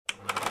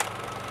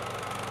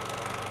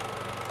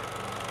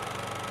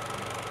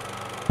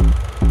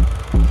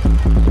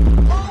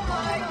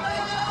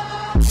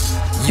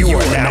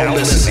now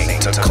listening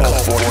to Cult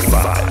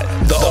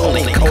 45, the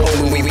only cult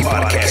movie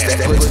podcast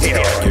that puts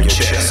air on your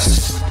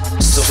chest.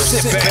 So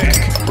sit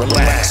back,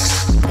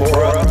 relax,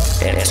 pour up,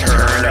 and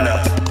turn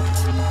up.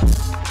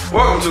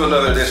 Welcome to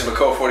another edition of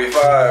Cult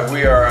 45.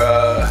 We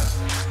are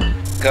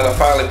gonna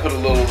finally put a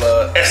little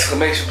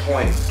exclamation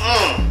point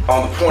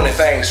on the Pointed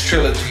Things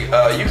trilogy.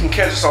 You can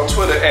catch us on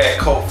Twitter at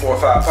Cult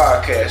 45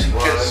 Podcast. You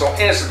can catch us on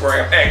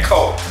Instagram at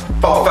Cult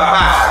 45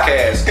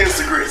 Podcast.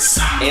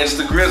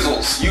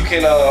 Instagrizzles. You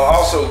can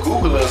also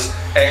Google us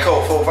at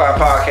Cult 45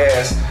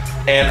 Podcast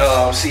and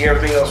see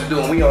everything else we're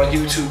doing. We on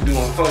YouTube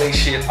doing funny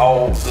shit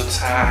all the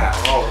time.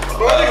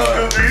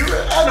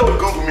 I know what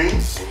Google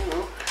means.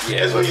 Yeah,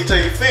 that's when you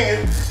take your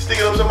finger, stick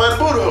it up somebody's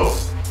booty hole.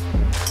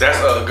 That's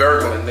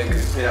gurgling, nigga.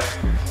 Yeah.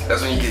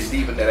 That's when you get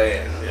deep in that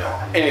ass.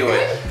 Yeah.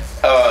 Anyway,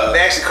 they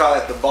actually call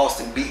it the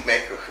Boston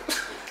Beatmaker.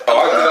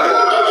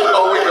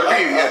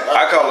 Wikipedia.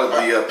 I call it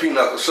the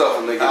Pinochle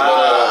Shuffle, nigga.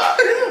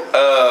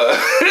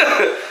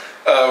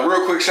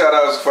 Real quick shout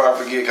outs before I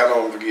forget. I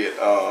don't forget.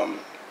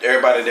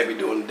 Everybody that be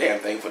doing the damn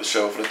thing for the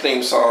show, for the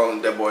theme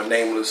song, that boy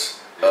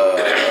Nameless,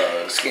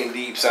 Skin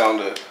Deep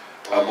Sounder,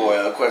 our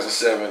boy Question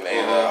 7,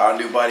 and our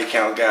new body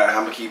count guy.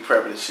 I'm gonna keep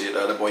prepping this shit.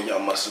 The boy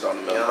Young Mustard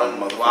on the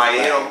motherfucker.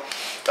 YM.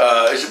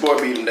 It's your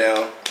boy Beat Him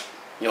Down.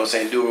 You know what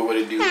I'm saying? Do it what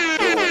it do. Do it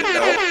what it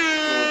don't.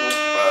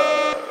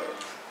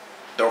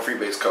 Don't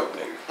freebase coke,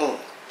 nigga.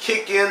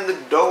 Kick in the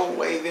door,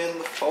 wave in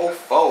the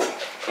fofo.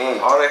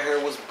 All that hair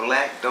was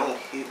black, don't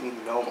hit me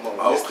no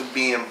more. Mr.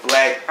 Being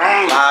Black,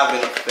 live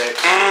in effect.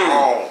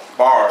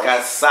 Bars.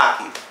 Got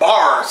Saki.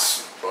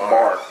 Bars.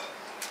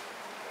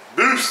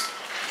 Deuce,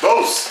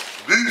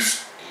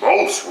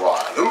 most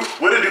right.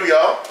 What it do,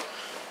 y'all?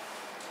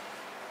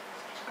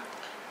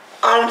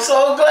 I'm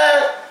so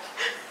glad.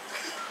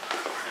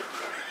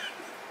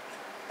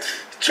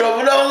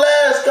 Trouble don't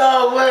last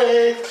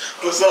always.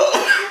 What's up?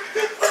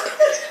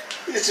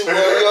 It's your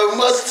boy Young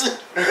Mustard.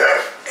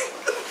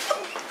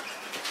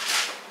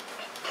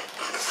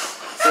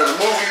 So the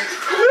movie.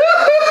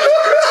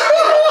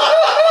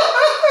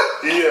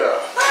 Yeah.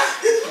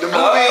 The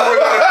movie.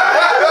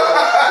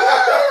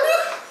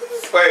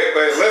 Wait,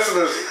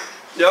 listeners.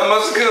 Y'all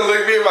must have couldn't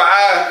look me in my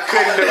eye.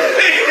 Couldn't do it.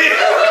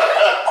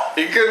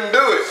 He couldn't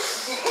do it.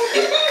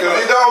 Cause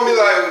he told me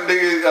like,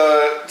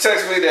 nigga,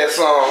 text me that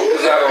song.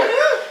 Cause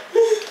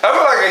I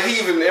feel like a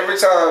heathen every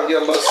time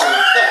Young Mustard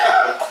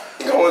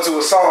go into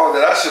a song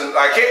that I shouldn't.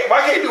 Why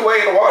can't you Way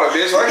in the Water,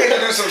 bitch? Why can't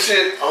you do some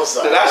shit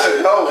that I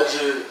should know?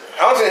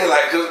 I'm saying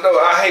like, cause no,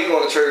 I hate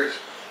going to church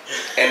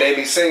and they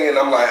be singing.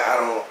 I'm like, I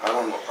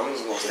don't know. I'm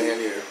just gonna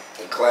stand here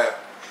and clap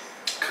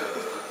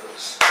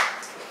cause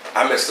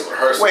I missed the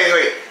rehearsal.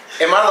 Wait.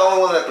 Am I the only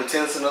one that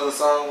pretends to know the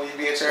song when you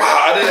be in church?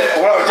 Wow, I did that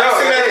when I was young.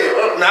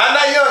 Nah, I'm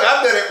not young.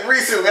 I've done it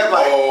recently. I'm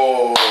like,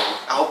 oh.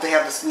 I hope they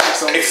have the sneak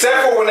song.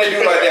 Except for when they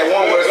do like that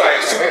one where it's like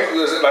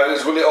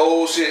this really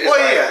old shit. It's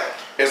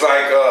It's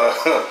like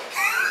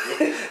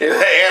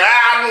and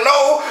I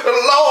know the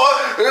Lord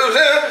is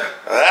in.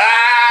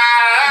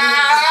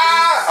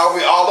 I'll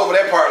be all over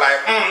that part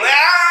like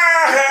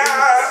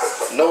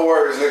no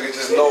words, nigga,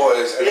 just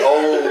noise. An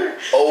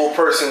old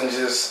person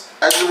just.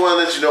 I just want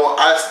to let you know,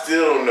 I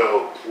still don't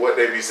know what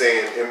they be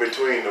saying in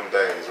between them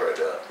things right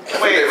there.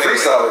 Wait,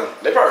 freestyling.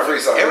 They probably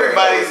freestyling.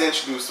 Everybody's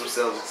introduced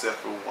themselves except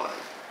for one.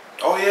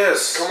 Oh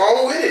yes. Come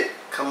on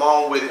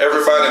with it.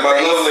 Everybody, my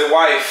lovely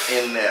wife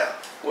in there.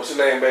 What's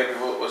your name, baby?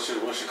 What's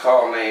your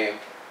call name?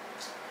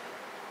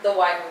 The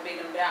wife will beat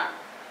him down.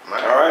 All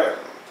right.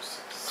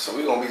 So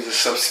we gonna be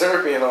just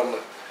subservient on the.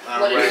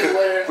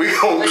 We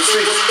gonna be.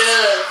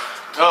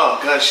 Oh,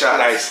 gunshot.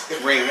 Nice.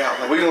 Ring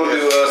out. We gonna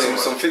do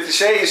some 50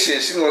 Shades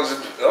shit. She's gonna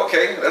just,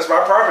 okay, that's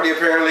my property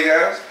apparently,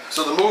 guys.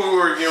 So the movie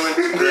we're reviewing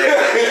today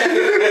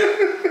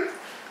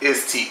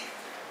is Teeth.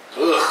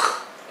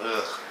 Ugh,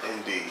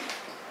 indeed.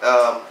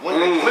 When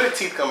did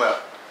Teeth come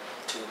out?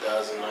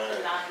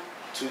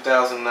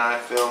 2009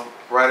 film.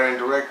 Writer and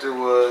director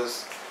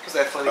was, what's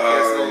that funny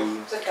guy's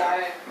name? It's a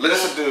guy.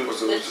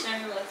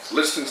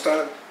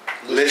 Lichtenstein.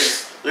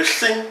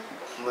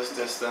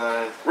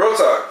 Lichtenstein. Real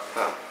talk.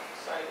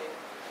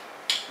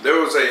 There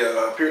was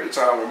a period of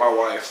time where my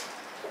wife,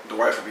 the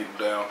wife of Beat Him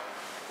Down,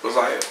 was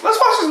like, let's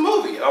watch this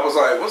movie. I was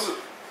like, what's it?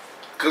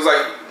 Because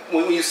like,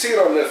 when you see it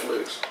on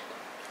Netflix,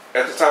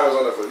 at the time it was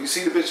on Netflix, you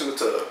see the bitch in the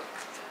tub.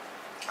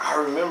 I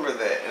remember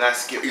that, and I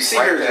skipped. You see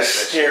her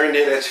just staring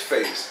dead at your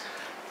face,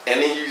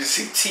 and then you just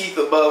see teeth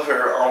above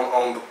her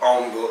on the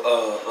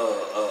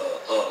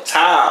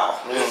towel,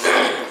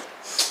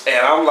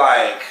 and I'm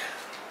like,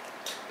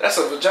 that's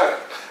a vagina.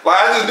 Like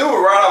I just knew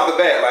it right off the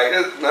bat. Like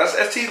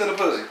that's teeth in the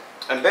pussy.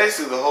 And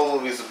basically, the whole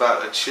movie is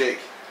about a chick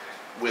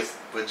with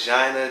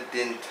vagina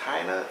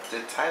dentata.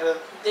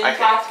 Like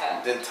a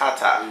Hakuna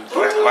Matata.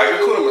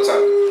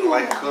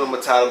 Like Hakuna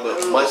Matata,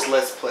 but much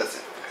less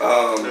pleasant.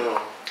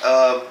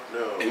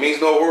 It means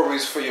no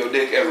worries for your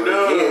dick ever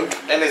again.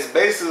 And it's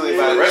basically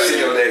about the rest of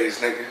your days,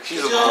 nigga.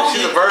 She's a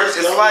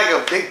virgin. It's like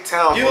a big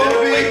town. You'll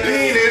be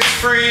penis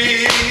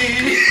free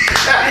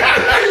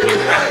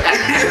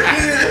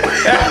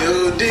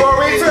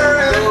for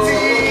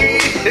eternity.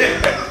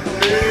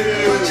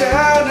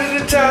 Vagina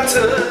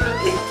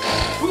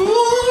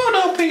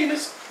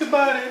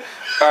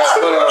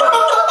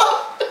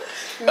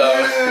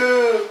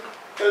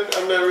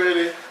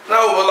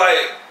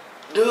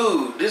like,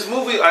 dude, this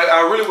movie,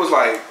 I really was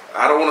like,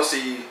 I don't want to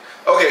see.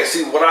 Okay,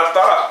 see what I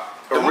thought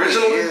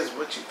originally is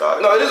what you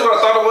thought. No, it is what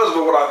I thought it was,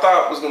 but what I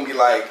thought was gonna be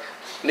like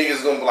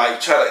niggas gonna like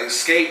try to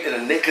escape in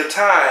a nick of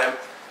time,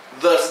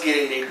 thus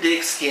getting their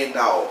dick skinned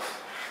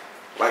off,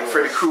 like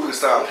Freddy Krueger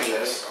style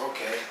penis.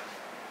 Okay.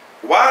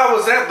 Why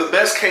was that the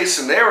best case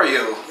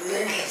scenario?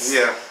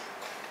 Yeah.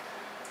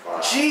 Wow.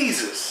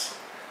 Jesus,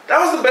 that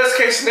was the best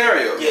case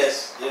scenario.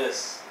 Yes.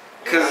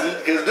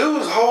 Cause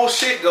dude's whole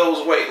shit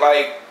goes away.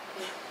 Like,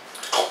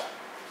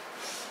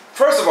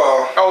 first of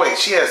all, Oh wait,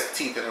 she has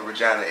teeth in her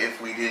vagina.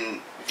 If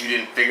you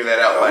didn't figure that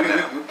out by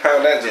now. we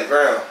pound that to the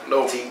ground.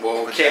 No, Teeth,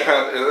 well, we can't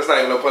pound. That's not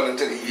even no pun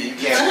intended. You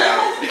can't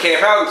pound. You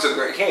can't pound it to the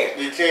ground. You can't.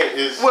 You can't.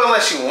 It's, Well,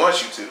 unless she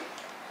wants you to.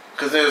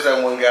 Because there was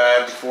that one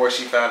guy before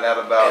she found out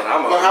about.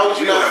 Man, well, how would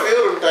you not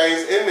feel them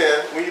things in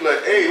there when you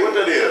like, hey, what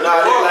that is? No,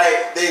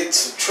 they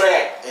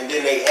subtract and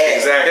then they add.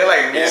 Exactly. They're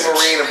like Yeah.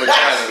 Wolverine of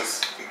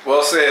vaginas.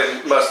 Well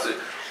said, Mustard.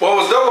 What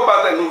was dope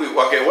about that movie?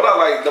 Okay, what I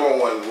liked, number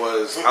one,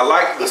 was I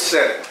liked the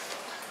setting.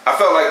 I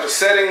felt like the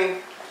setting.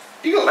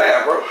 You can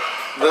laugh, bro.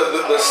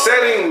 The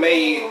setting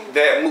made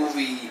that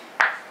movie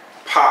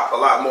pop a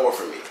lot more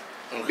for me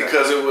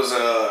because it was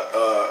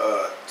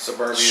a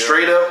Suburbia.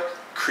 straight up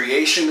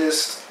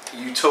creationist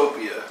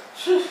utopia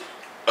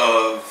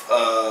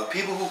of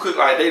people who could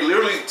like they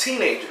literally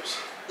teenagers.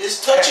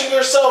 Is touching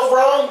yourself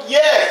wrong?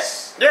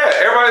 Yes. Yeah,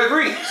 everybody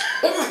agrees.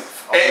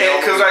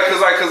 And cause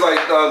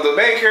the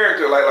main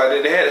character like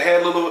they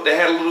had a little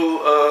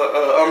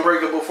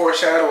unbreakable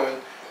foreshadowing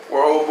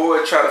where old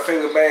boy tried to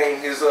finger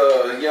bang his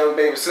young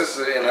baby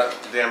sister in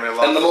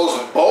the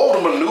most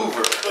bold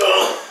maneuver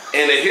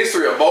in the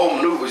history of bold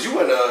maneuvers. You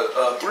in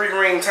a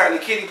 3-ring tiny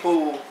kiddie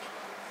pool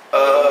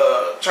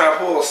trying to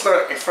pull a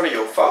stunt in front of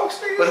your folks,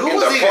 nigga. But who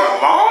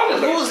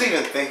was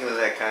even thinking of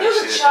that kind He of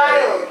was shit? a at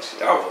child. that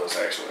age? I was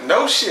actually.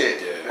 No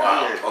shit. Yeah.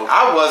 Wow.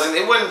 I wasn't.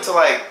 It wasn't until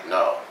like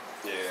No.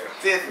 Yeah.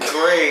 5th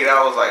grade.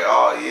 I was like,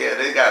 oh yeah,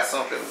 they got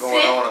something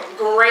going on. 5th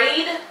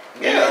grade?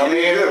 Yeah, I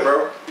mean, good,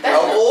 bro.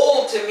 That's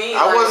old to me.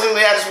 I wasn't.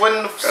 I just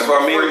wasn't. That's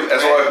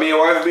why me and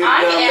wife been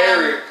I am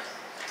married.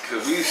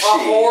 Cause we a shit.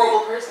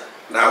 horrible person.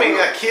 I mean,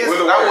 got kids,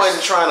 but I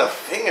wasn't trying to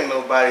finger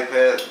nobody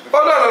past. Oh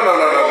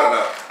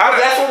no.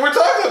 That's what we're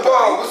talking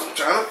about. Well,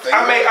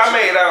 I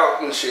made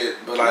out and shit,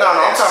 but like No,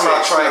 I'm talking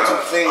about trying to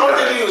I finger. don't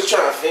think he was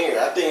trying to finger.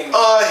 I think.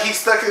 He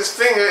stuck his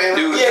finger in.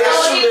 Dude. Yeah,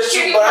 that's No, true. That's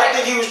he true. But I like-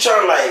 think he was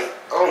trying to like,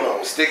 I don't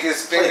know, Stick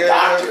his play finger.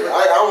 doctor.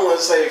 I don't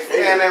want to say finger.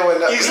 Man, they were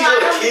not- He's still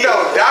a kid. No,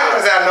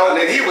 doctors I know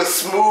that he was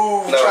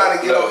smooth trying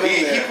to get up in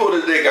he there. pulled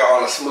his dick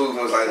out on a smooth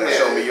and was like,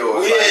 show me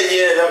yours.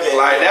 Yeah, okay.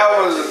 Like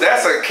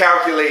that's a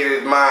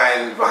calculated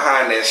mind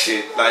behind that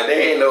shit. Like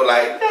they ain't no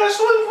like, what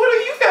do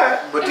you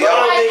got? But I the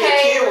don't other think a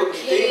kid Okay, would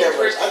think that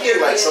much. I think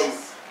like kids. some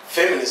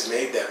feminists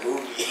made that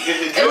movie.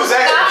 dude's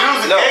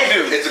a No, gay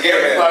dude. it's a gay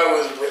man. Everybody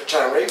was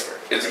trying to rape her.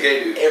 It's a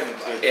gay dude.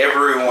 Everybody.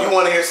 Everyone. You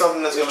want to hear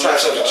something that's They're going to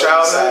trying mess to up show your the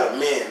other side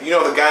of childhood? men. You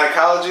know the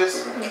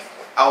gynecologist?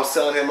 I was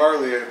telling him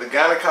earlier, the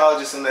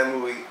gynecologist in that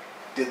movie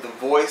did the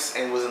voice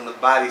and was in the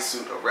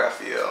bodysuit of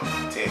Raphael.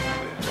 10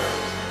 minutes.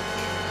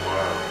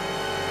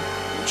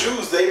 Wow.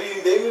 Jews, they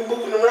be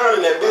moving around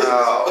in that business.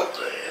 Oh,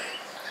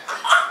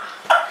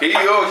 Here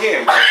you go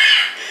again, bro.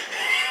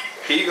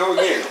 Here you go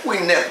again. we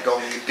never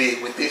gonna get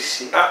big with this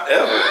shit. Not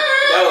ever.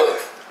 No.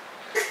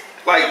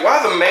 Like, why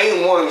the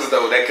main ones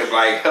though that could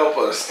like help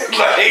us? Like,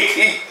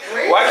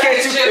 why can't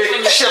you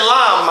pick?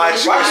 Shalom, my Why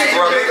Jewish can't you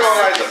brother. pick on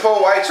like the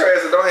poor white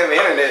trash that don't have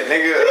internet,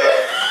 nigga?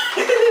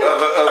 Of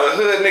the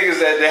hood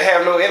niggas that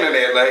have no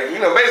internet, like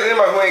basically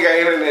anybody who ain't got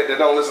internet that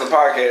don't listen to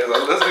podcasts.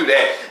 Like, let's do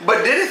that.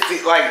 But did it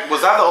feel like,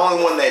 was I the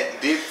only one that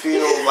did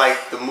feel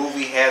like the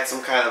movie had some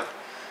kind of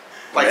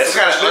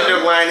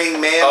underlining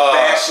man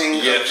bashing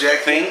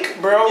object? Think,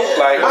 bro? Yeah.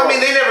 Like, Well, I mean,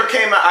 they never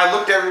came out. I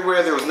looked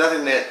everywhere. There was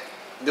nothing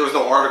there was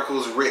no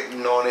articles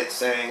written on it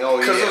saying, oh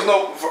yeah. because there's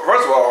no.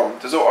 First of all,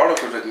 there's no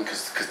articles written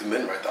because the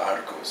men write the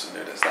articles, and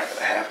that's not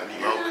gonna happen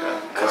here.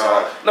 Okay.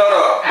 No,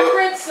 I but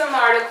read some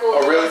articles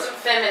Oh, really? on some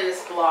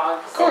feminist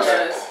blogs. Of course.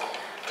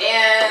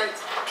 And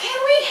can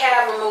we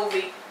have a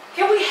movie?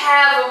 Can we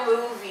have a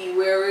movie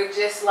where we're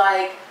just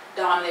like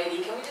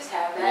dominating? Can we just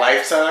have that?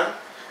 Lifetime.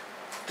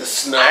 The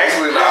Snow.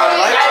 Actually,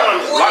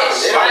 Lifetime.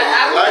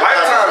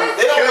 Lifetime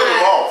They don't kill really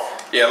them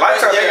off. Yeah,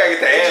 Lifetime they gotta get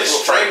the They ass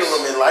just whooped strangle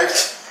first. them in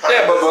Lifetime.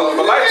 Yeah, but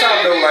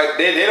Lifetime though, like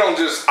they don't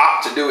just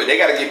opt to do it. They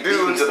gotta get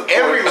beaten to the point.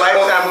 Every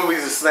Lifetime movie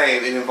is the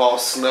same. It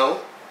involves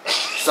snow,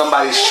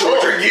 somebody's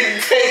children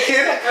getting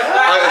taken,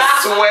 a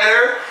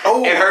sweater,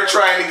 and her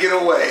trying to get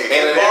away.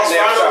 And Boss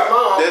that's Ronald's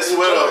mom. That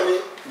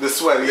sweater. The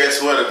sweater. That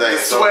sweater thing.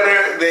 The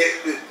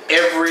sweater.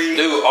 Every.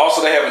 dude.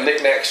 Also, they have a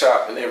knick-knack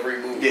shop in every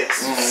movie.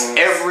 Yes.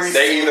 Every.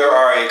 They either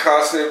are a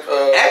constant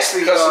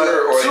Actually,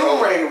 customer or they Tomb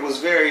own. Raider was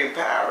very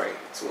empowering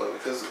to women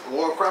because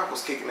Laura Croft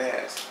was kicking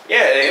ass.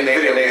 Yeah, and they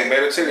video made game.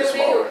 her titties The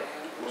smaller, video.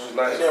 which was I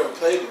nice. never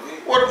played the video.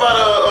 What about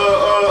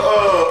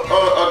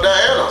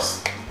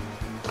Diana's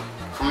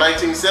from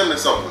 1970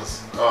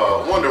 somethings?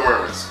 Wonder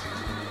Woman's.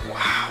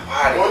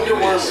 Why do you Wonder do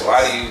this? Woman. Why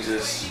do you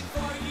just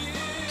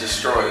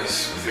destroy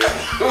us? with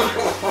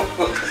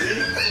your-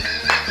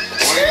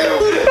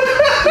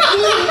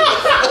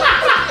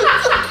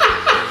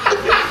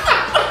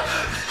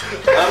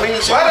 I mean,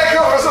 Why that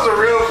come from such a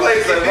real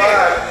place? Like,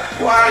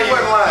 why do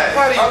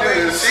you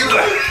do this?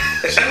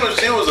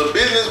 She was a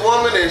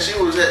businesswoman and she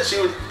was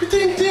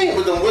ding ding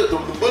with the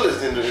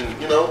bullets in the,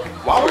 you know.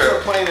 Why was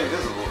her plane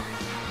invisible?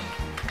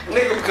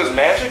 Nigga, because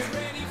magic.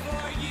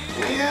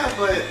 Yeah,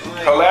 but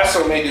like, Her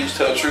lasso made dudes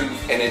tell the truth,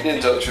 and it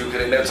didn't tell the truth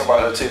because they never talk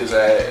about her titties or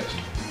ass.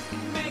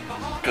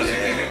 Because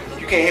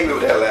you can't hit me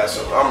with that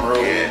lasso. I'm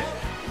ruining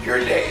your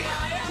day.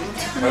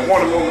 Like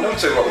Wonder Woman, let me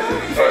tell you what we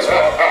do. First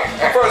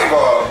of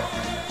all,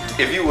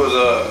 if you was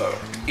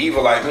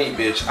evil like me,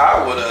 bitch,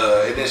 I would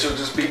and then she would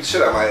just beat the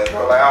shit out of my ass,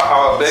 bro. Like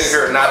I'll beg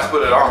her not to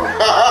put it on me.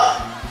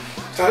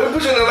 So let me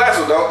put you in the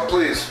lasso, don't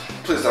please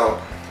don't.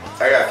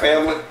 I got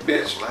family,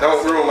 bitch.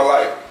 Don't ruin my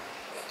life.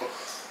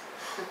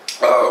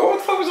 What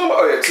the fuck was on my?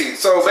 Oh yeah, T.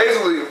 So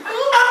basically,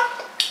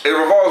 it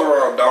revolves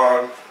around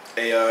Dawn,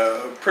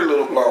 a pretty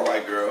little blonde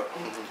white girl,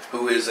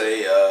 who is a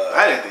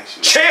I didn't think she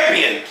was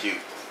champion. cute.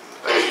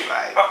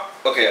 Like,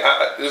 Okay,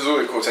 there's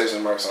really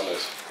quotation marks on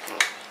this.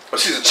 But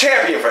she's a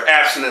champion for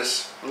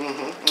abstinence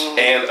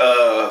and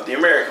the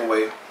American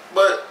way.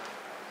 But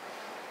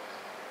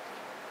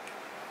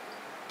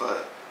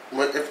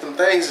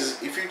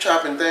if you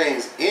chopping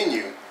things in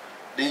you,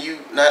 then you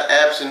not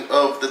absent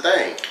of the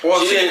thing.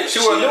 Well, she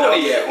wasn't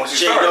doing it yet when she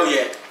started. Know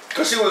yet.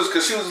 Cause she was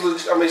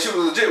legit, I mean, she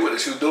was legit with it.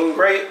 She was doing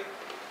great.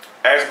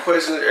 Asking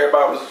questions,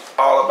 everybody was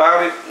all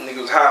about it.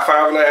 Niggas was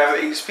high-fiving her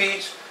after each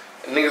speech.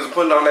 And niggas was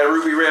putting on that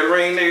ruby red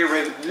ring, nigga,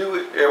 ready to do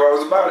it. Everybody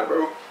was about it,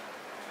 bro.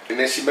 And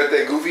then she met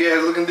that goofy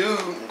ass looking dude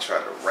and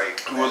tried to rape.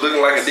 who was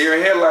looking like a deer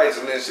in headlights,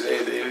 and then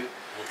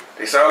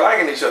they started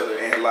liking each other,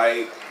 and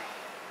like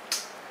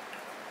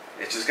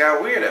it just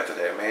got weird after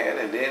that, man.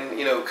 And then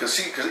cause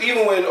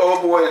even when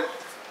old boy,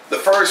 the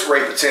first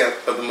rape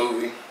attempt of the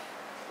movie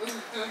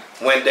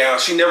went down,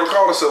 she never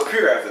called herself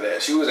pure after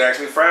that. She was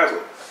actually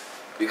frazzled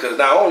because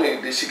not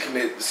only did she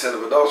commit the sin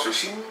of adultery,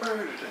 she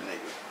murdered a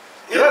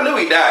nigga. And I knew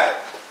he died.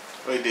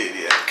 We did,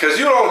 yeah. Cause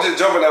you don't just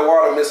jump in that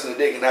water missing a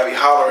dick and have you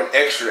hollering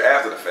extra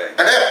after the fact.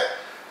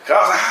 Cause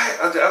I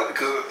was like,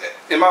 cause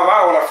in my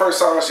mind when I first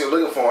saw her, she was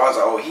looking for him. I was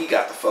like, oh, he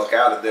got the fuck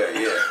out of there.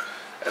 Yeah,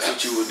 that's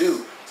what you would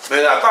do. But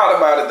then I thought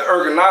about it, the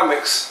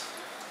ergonomics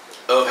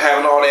of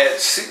having all that,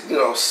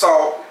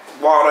 salt,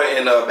 water,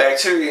 and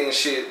bacteria and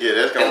shit. Yeah,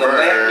 that's gonna and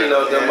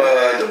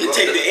burn. It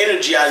take the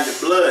energy out of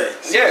the blood.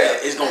 So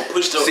Yeah. it's gonna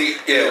push the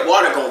yeah. the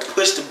water gonna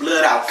push the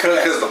blood out.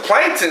 Cause the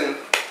plankton,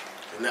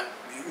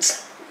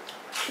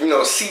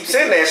 seeps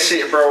in that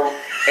shit, bro.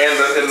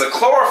 And the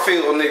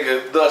chlorophyll,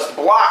 nigga, thus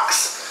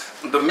blocks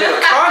the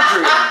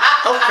mitochondria.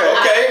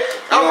 Okay.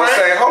 You know what I'm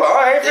saying? Hold on,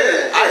 I ain't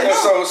finished.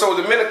 Yeah, So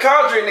the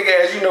mitochondria, nigga,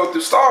 as you know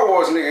through Star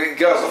Wars, nigga, it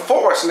gives the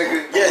force,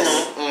 nigga.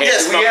 Yes. And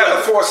Yes, we my have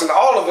brother. the force in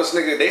all of us,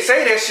 nigga. They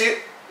say that shit.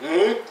 You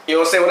know what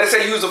I'm saying? When they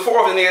say use the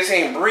force, nigga, they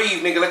saying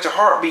breathe, nigga, let your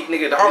heart beat,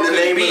 nigga. The heart In the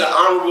name beat. of the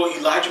Honorable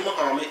Elijah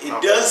Muhammad,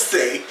 it does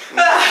say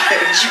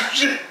that you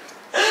should.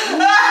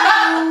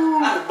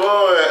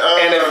 Boy,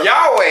 And if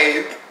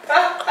Yahweh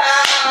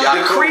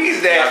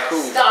decrees that.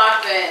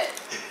 Stop it.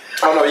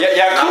 Oh no,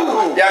 Yaku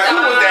was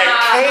that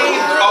cave.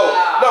 Oh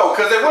no,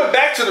 because they went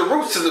back to the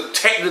roots, to the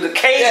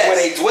cave where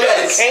they dwelled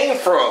and came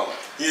from.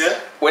 Yeah.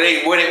 Where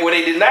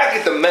they did not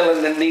get the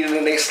melanin needed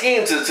in their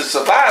skin to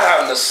survive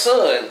out in the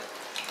sun.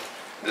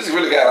 This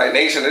really got like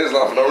Nation of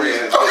Islam for no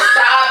reason. Stop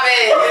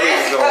it.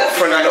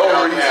 For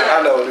no reason.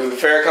 I know, dude.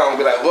 Farrakhan will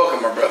be like,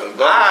 welcome, my brother.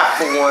 I,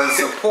 for one,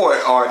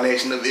 support our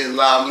Nation of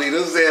Islam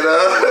leaders and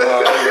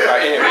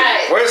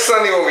Right. Where's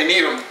Sonny when we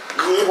need him?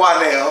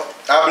 Wanell.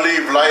 I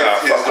believe life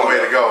Nah, is the way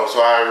to go.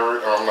 So I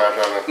agree. I'm not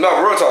trying to.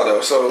 No, real talk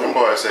though. So Them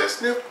boy says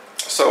snip.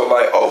 So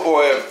like, oh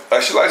boy,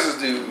 like she likes this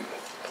dude.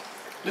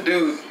 The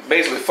dude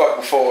basically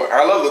fucked before.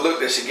 I love the look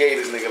that she gave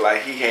this nigga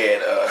like he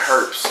had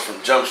herpes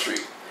from Jump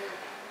Street.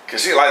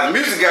 Cause she like the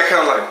music got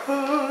kind of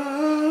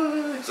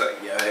like. He's like,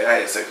 yeah,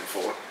 I had sex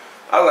before.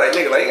 I was like,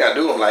 nigga, like you gotta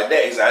do him like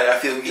that. He's like, I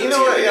feel guilty. You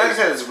know what? I just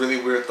had this really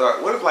weird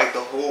thought. What if like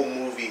the whole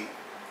movie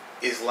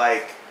is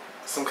like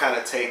some kind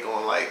of take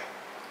on like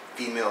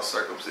female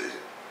circumcision?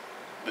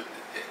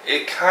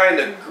 It kind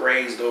of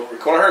grazed over.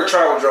 When I heard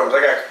tribal drums, I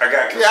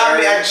got concerned. Yeah, I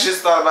mean, I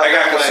just thought about I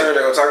got that. concerned.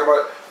 They're gonna talk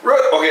about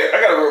it. Okay, I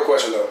got a real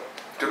question though.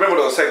 Do you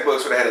remember those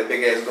textbooks where they had a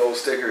big ass gold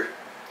sticker?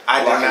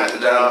 I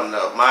did not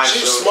know. Mine She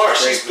was shows smart.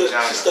 She straight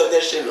vagina. stuffed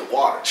that shit in the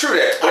water. True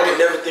that. I could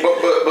never think But,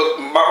 of but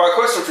my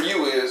question for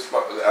you is,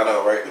 I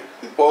know, right?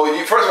 Well,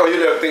 first of all, you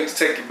never think to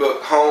take your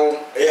book home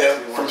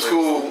from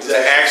school to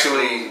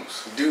actually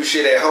do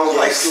shit at home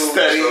like school.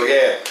 study. So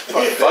yeah,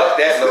 fuck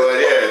that, Lord.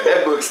 Yeah,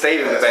 that book stayed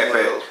in the That's one of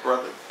backpack. those,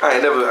 brother.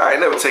 I ain't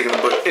never taken the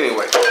book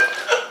anyway.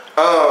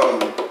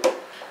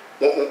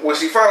 When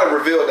she finally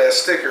revealed that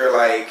sticker,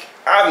 like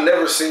I've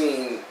never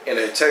seen in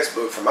a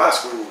textbook from my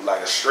school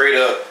like a straight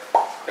up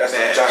that's the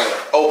vagina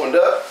opened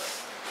up.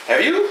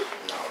 Have you?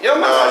 No.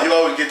 No, you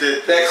always get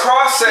that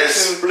cross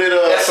section split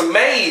up. That's a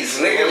maze,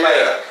 nigga. Yeah.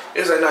 Like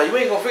it's like, nah, you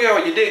ain't gonna figure out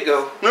where your dick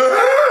go.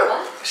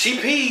 She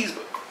pees,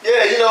 but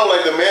Yeah, you know,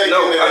 like the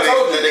mannequin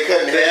that they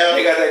cut in half.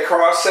 They got that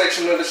cross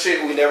section of the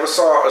shit we never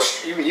saw.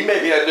 You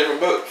maybe had a different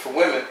book for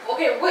women.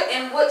 Okay,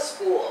 in what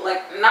school?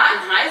 Like, not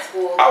in high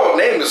school. I would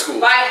name the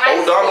school. By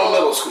high O'Donnell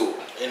school. Middle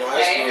School. In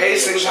high school.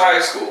 Hastings High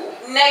School.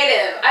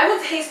 Negative. I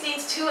went to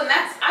Hastings too, and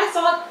I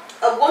saw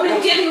a woman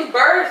giving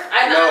birth.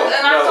 I saw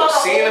the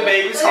seeing whole the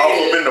baby's thing.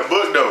 head in the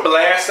book though.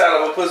 Blast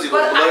out of a pussy with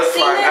But blood I've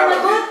seen flying it out in the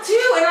of book it.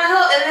 too, and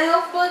in the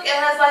health book, it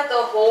has like the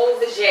whole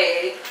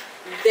vajay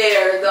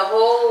there, the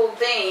whole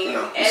thing,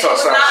 No, and it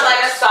was not like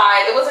a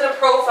side. It wasn't a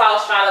profile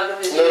shot of the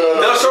vajay.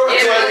 No, show it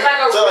It to was me.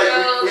 like a So, like,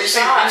 real you see,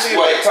 shot.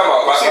 Wait,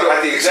 talking about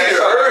like the exact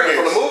shot organs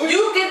from the movie?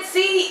 You could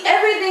see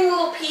everything,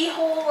 little pee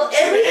hole, See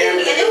the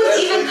everything, hand and it was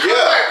even Yeah.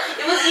 color.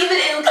 It was even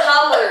in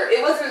color.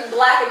 It wasn't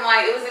black and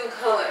white. It was in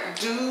color.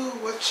 Do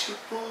what you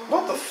want.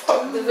 What the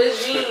fuck? The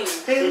vagine.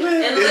 in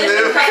And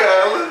living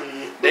color.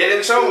 They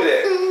didn't show me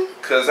that.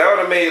 Cause that would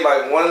have made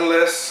like one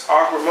less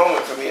awkward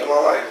moment for me in my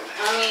life.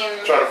 I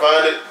mean, Trying to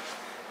find it.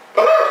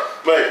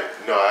 Like,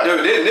 no,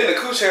 Dude, then the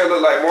cooch hair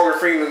looked like Morgan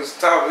Freeman's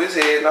top of his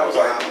head, and I was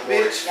like,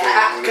 bitch,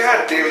 Yeah.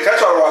 god damn it. I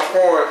tried to watch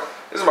porn.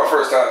 This is my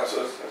first time,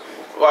 so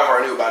well, I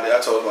already knew about it. I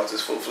told her about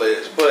this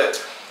full-fledged.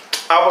 But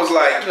I was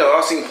like,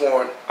 I've seen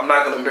porn. I'm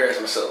not going to embarrass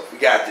myself. We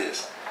got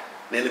this.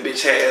 Then the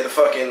bitch had the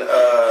fucking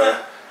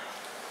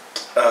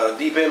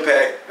Deep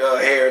Impact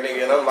hair,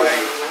 nigga, and I'm like,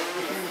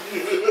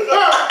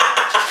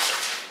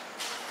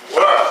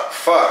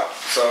 fuck.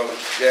 So,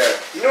 yeah.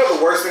 You know what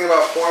the worst thing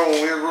about porn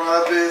when we were growing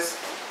up is?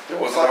 It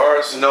wasn't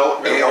ours.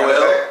 No, Really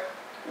AOL.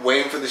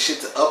 Waiting for the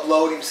shit to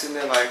upload. Him sitting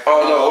there like,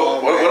 Oh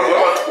no! man.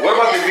 What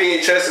about the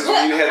VHSs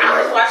when you had to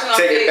I was watching on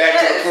take it back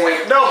to the VHS. point?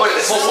 No, but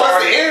once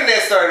the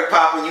internet started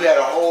popping, you had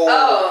a whole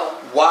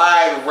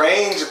wide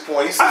range of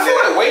porn. You I feel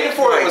like waiting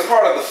for it was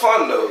part of the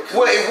fun though.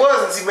 Well, it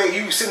wasn't. See, man,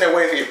 you sitting there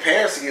waiting for your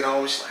parents to get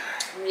home. She's like,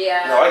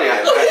 yeah. No, I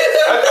didn't.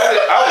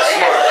 I was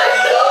smart.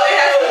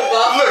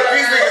 look,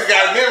 these niggas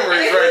got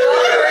memories right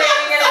there.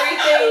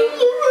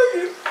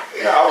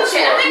 No, I was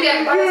Okay, I smart. think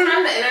by the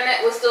time the internet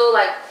was still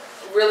like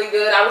really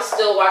good, I was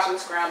still watching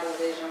Scramble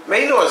Vision.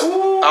 Man, you know it's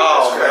oh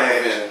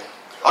man,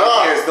 all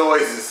you hear is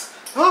noises.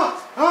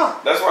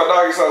 That's why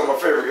Doggy Style was my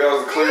favorite. That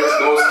was the clearest,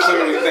 the most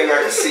clearly thing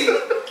I could see.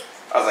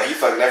 I was like, he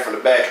fucking that from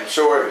the back. I'm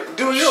sure of it.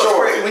 Dude, you know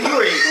what's crazy?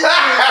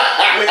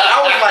 When I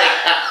was like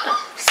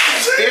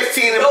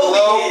 15 and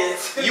below,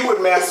 you would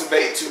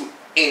masturbate to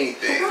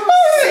anything.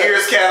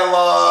 Sears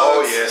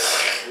catalogs. Oh yes.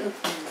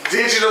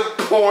 Digital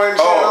porn.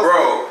 Oh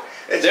bro.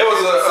 There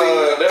was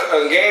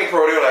a game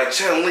pro. They were like,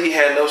 Chun-Li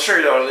had no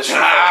shirt on, and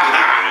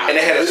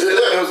they had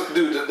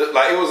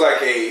it was like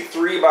a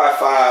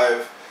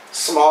 3x5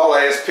 small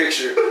ass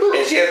picture,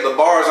 and she had the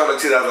bars on the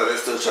tip. I was like,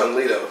 that's still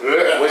Chun-Li though.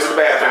 Went to the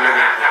bathroom,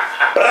 nigga.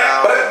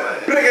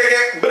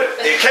 But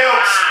it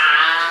counts.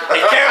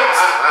 It counts.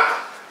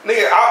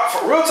 Nigga,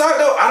 for real talk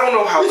though, I don't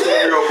know how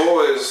 12-year-old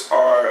boys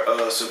are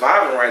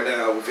surviving right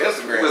now with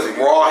Instagram. With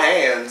raw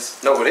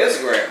hands. No, with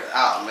Instagram.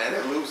 Oh man,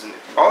 they're losing it.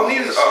 All it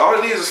needs is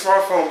a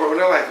smartphone, bro.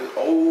 They're like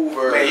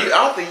over. Man, I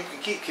don't think you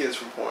can keep kids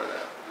from porn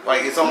now.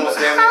 Like it's almost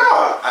damn near.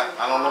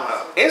 I don't know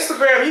how.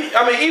 Instagram,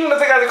 even if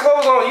they got the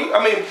clothes on,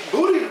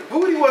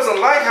 booty wasn't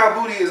like how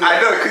booty is now.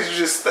 I know because you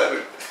just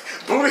stuttered.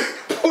 Booty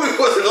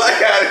wasn't like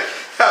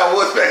how it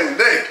was back in the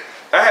day.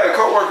 I had a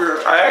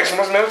coworker. I asked him,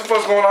 "Man,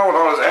 what's going on with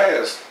all his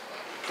ass?"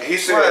 And he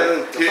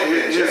said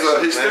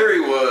his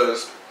theory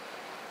was,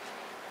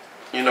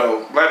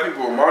 black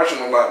people were marching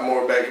a lot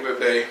more back in the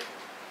day.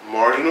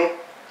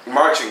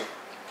 Marching.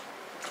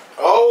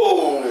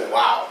 Oh,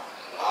 wow.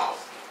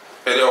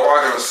 And they were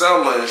walking to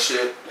Selma and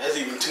shit. That's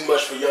even too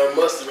much for Young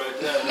Mustard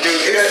right now. Dude,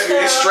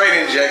 it's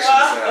straight injections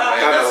now,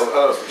 man. I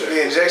know.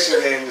 The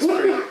injection game is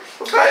pretty.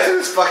 Back to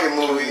this fucking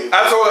movie.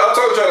 I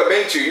told you to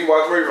bait you. You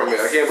walked away from it.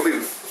 I can't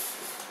believe it.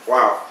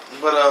 Wow.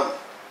 But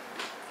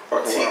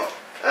Fucking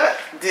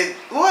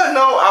wow.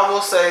 No, I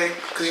will say,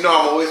 because I'm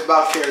always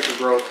about character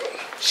growth.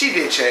 She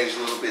did change a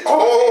little bit.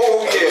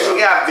 Oh yeah. She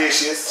got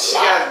vicious. She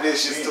got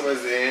vicious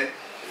towards the end.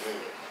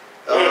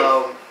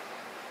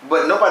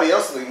 But nobody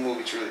else in the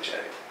movie truly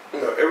changed.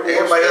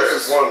 Everybody else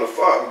is wanting to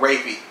fuck.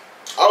 Rapey.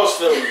 I was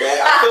feeling bad.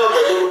 I felt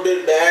a little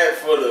bit bad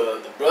for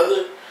the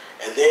brother,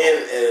 and then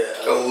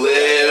a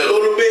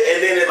little bit,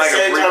 and then at the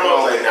same time I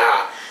was like,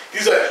 nah.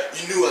 He's like,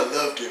 you knew I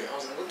loved her. I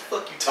was like, what the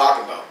fuck you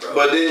talking about, bro?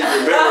 But then you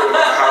remember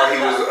about how he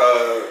was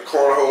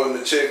cornholing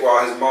the chick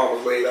while his mom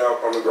was laid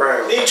out on the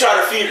ground. Then he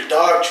tried to feed her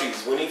dog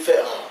treats when he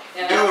fed.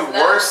 Dude,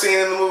 worst scene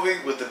in the movie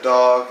with the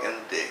dog and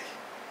the dick.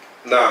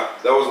 Nah,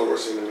 that wasn't the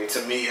worst scene to me.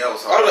 To me, that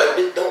was I hard. was like,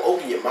 bitch, don't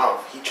open your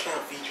mouth. He trying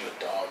to feed you a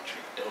dog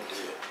treat. Don't do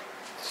it.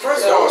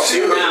 First of all,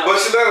 she let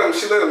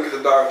him get the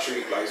dog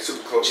treat like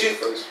super close to his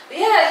face.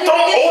 Yeah,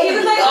 he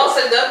was like all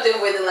seductive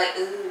with it, like,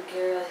 ooh,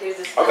 girl, here's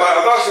this. I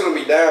thought she was gonna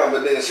be down,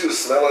 but then she was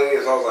smelling it,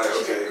 so I was like,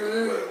 okay.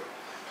 But,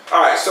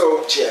 all right,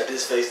 so She had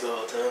this face the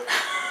whole time.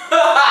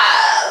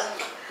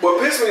 what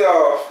pissed me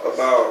off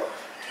about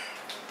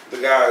the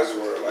guys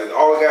were like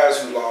all the guys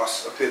who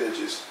lost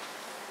appendages.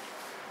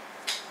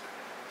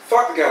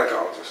 Fuck the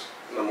gynecologist,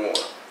 number one.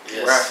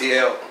 Yes.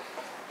 Raphael.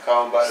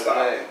 Call him by his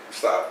name.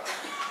 Stop.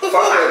 Fuck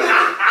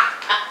that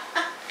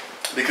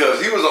nigga.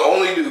 Because he was the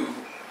only dude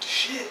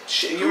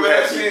Shit. who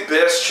had the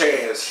best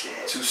chance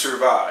to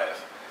survive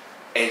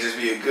and just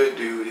be a good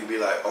dude and be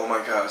like, oh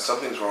my God,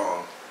 something's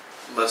wrong.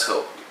 Let's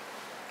help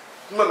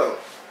you. No.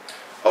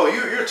 Oh,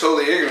 you're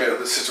totally ignorant of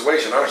the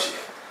situation, aren't you?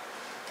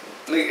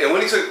 And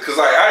when he took, because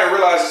like I didn't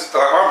realize this,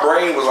 like, our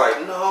brain was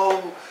like,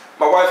 no.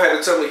 My wife had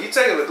to tell me, he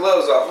taking the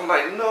gloves off. I'm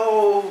like,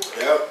 no.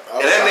 Yep.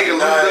 And that nigga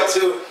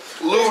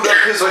lubed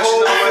up his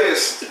whole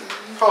fist. He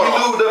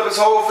lubed up his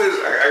whole fist.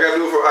 I gotta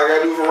do it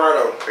for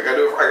Rhino.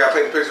 I gotta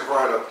paint a picture for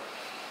Rhino.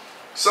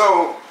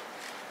 So,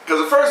 because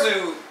the first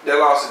dude that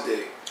lost his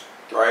dick,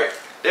 right?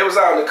 They was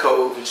out in the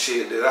cove and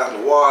shit. They're out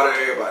in the water.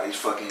 Everybody's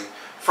fucking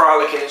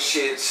frolicking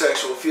shit.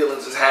 Sexual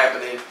feelings is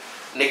happening.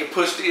 Nigga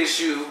pushed the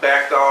issue,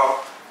 backed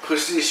off,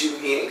 pushed the issue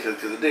again because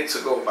the dick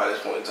took over by this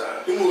point in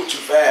time. He moved too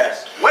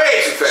fast.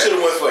 Way too fast. Should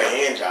have went for a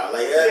hand job.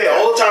 Like the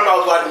whole time I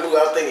was watching the movie,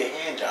 I was thinking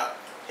hand job.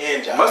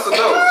 Must have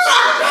knows.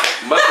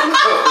 Must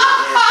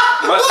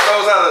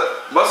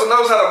have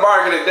knows how to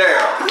bargain it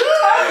down.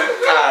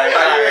 Alright.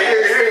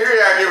 Here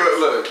I give it a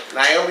look.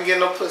 Now I ain't gonna be getting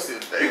no pussy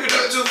today. You can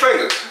do 2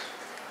 fingers.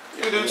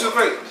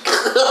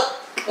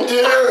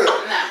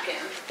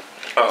 Napkin.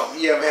 Oh.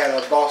 You ever had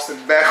a Boston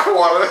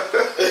backwater?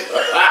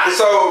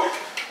 So,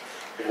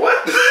 what?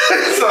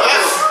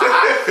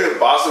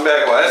 Boston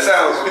backwater. That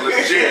sounds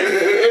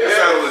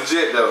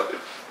legit though.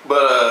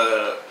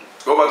 But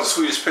what about the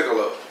Swedish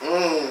piccolo?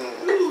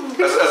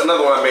 That's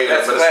another one I made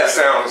up, but it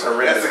sounds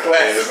horrendous. That's a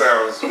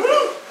classic.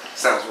 It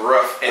sounds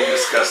rough and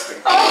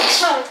disgusting.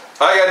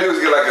 All you gotta do is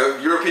get like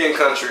a European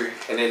country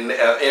and then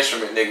an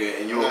instrument, nigga,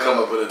 and you will come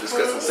up with a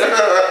disgusting sound.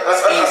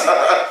 It's easy.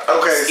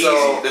 Okay, It's so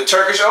easy. The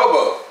Turkish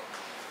oboe.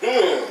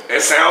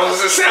 It sounds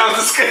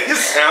disgusting. It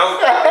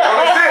sounds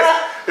like this.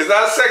 It's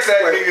not a sex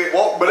act, nigga,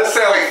 but it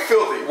sounds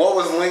filthy. what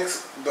was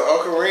Link's the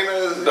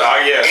ocarina?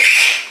 Yeah.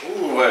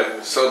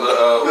 What? So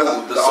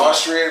the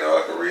Austrian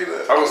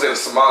ocarina. I was gonna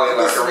say the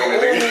Somalian ocarina,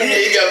 nigga.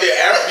 You gotta be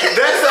African.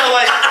 That sound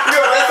like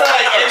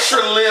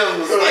extra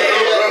limbs. Like,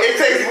 it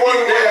takes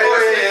one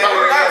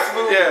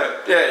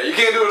Yeah. You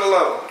can't do it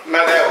alone.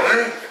 Not that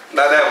one.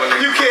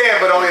 Nigga. You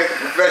can, but only at the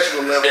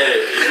professional level. Yeah,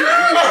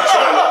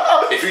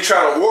 if you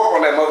trying to warp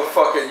on that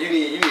motherfucker, you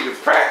need to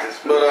practice.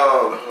 But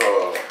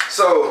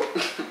so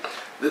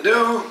the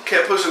dude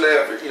kept pushing the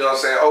effort. You know what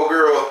I'm saying? Oh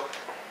girl,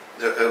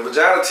 the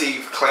vagina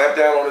teeth clamped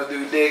down on the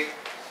dude's dick.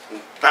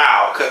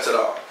 Pow, cuts it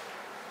off.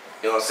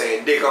 You know what I'm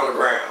saying? Dick on the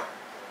ground.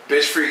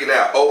 Bitch freaking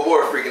out. Old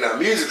boy freaking out.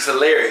 Music's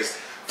hilarious.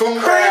 The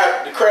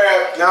crab. No,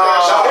 crab.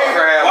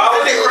 Why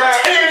was the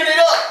crab tearing it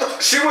up?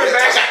 She went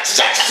back.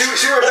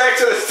 She went back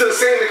to the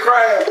scene of the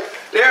crab.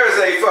 There is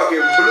a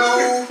fucking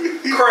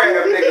blue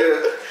crab,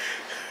 nigga.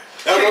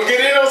 I'm gonna get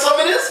in on some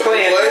of this.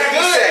 Playing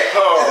hacky sack.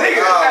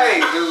 Nigga,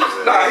 hey,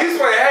 he's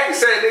playing hacky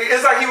sack, nigga.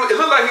 It's like it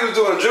looked like he was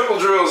doing dribble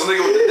drills,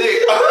 nigga, with the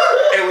dick.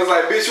 And was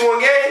like, bitch, you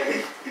want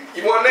game?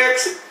 You want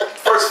next?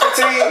 First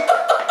 15?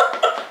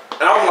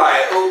 And I'm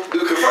like, oh,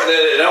 dude,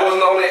 that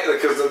wasn't on it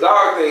because the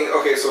dog thing.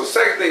 Okay, so the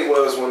second thing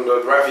was when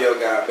the Raphael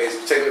guy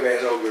basically taking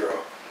advantage of the girl,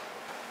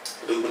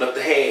 lubing up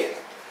the hand,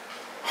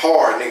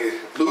 hard, nigga.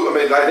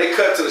 Like they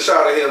cut to the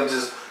shot of him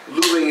just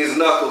lubing his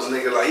knuckles,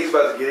 nigga. Like he's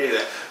about to get in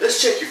there.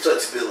 Let's check your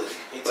flexibility.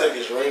 He took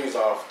his rings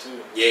off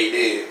too. Yeah, he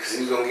did, because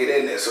he was gonna get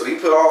in there. So he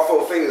put all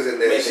 4 fingers in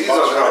there. She's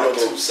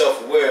too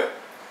self-aware.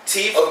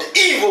 Teeth of the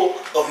evil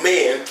of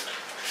man.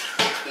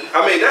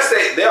 I mean,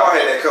 they all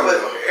had that coming.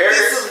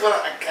 This is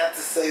what I got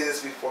to say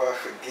this before I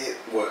forget.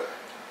 What?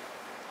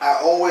 I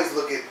always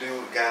look at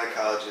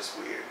gynecologists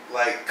weird.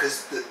 Like,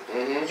 because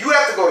you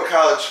have to go to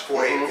college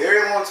for a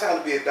very long time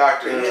to be a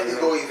doctor. And you have to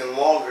go even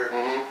longer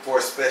for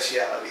a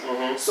specialty.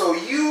 So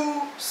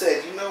you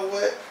said, you know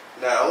what?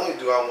 Not only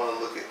do I want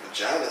to look at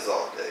vaginas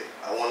all day,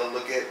 I want to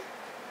look at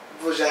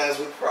vaginas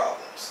with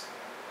problems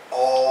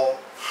all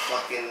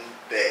fucking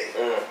day.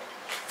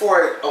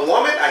 For a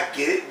woman, I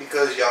get it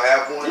because y'all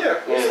have one. Yeah.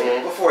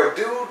 But for a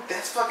dude,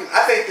 that's fucking.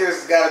 I think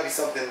there's got to be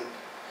something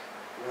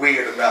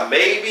weird about it.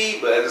 Maybe,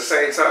 but at the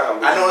same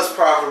time, I know it's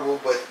profitable,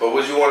 but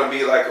would you want to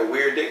be like a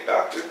weird dick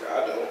doctor?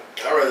 I don't.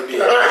 I'd rather be a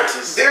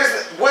dentist.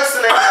 What's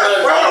the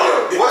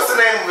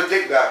name of a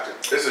dick doctor?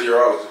 It's a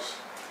urologist.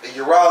 A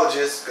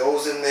urologist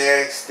goes in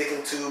there,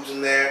 sticking tubes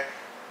in there.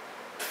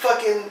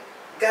 Fucking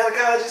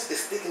gynecologist is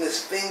sticking his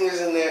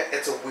fingers in there.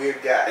 It's a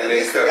weird guy. And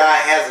this guy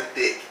has a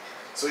dick.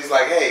 So he's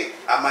like, hey,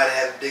 I might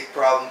have had a dick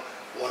problem.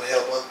 Want to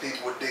help other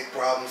people with dick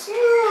problems.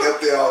 Help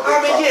their all dick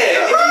problems.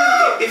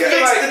 If you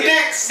like the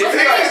dicks. If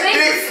you like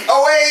dicks.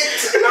 Oh wait.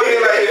 I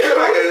mean, like if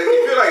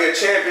you're like a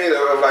champion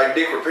of like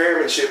dick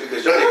repairman shit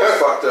because your dick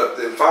was fucked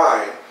up, then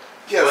fine.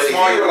 Yeah, but if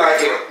you were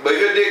like, but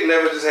your dick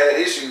never just had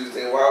issues,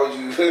 then why would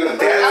you? A lot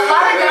of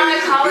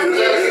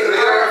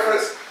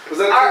gynecologists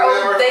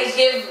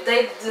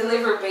they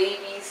deliver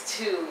babies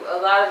too. A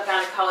lot of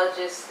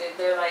gynecologists,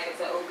 they're like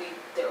it's an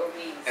they're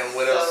obese. And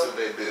what else do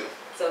they do?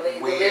 So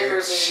they weird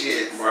deliver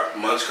shit.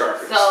 Munch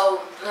carpets. So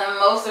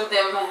most of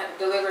them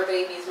deliver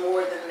babies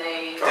more than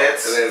they.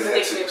 That's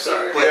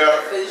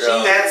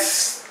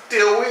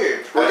still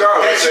weird.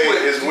 Regardless,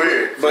 it's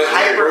weird. But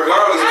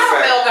regardless of the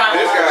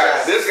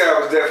fact, this guy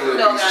was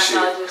definitely a piece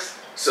of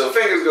shit. So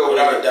fingers go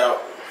Without a weird. doubt.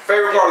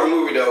 Favorite part of the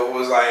movie though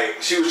was like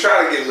she was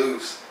trying to get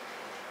loose,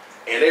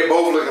 and they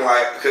both looking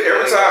like because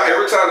every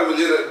time the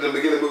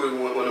beginning of the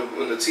movie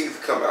when the teeth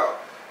come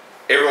out,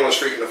 everyone's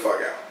freaking the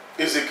fuck out.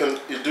 Is it?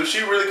 Do she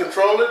really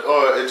control it,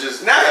 or it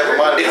just Not have a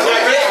really. mind? It's a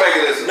defense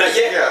mechanism. Not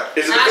yet. Yeah.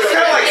 It's a Not defense yet.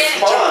 Kind of like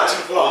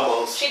mechanism. Spawn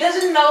almost. She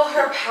doesn't know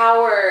her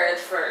power at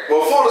first.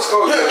 Well, full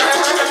disclosure,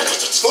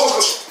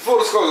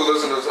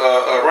 listeners,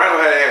 Rhino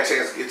hadn't had a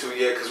chance to get to it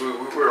yet because we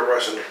were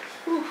rushing it.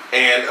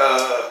 And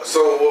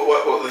so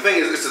what the thing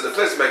is, it's a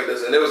defense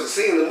mechanism. And there was a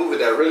scene in the movie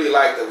that I really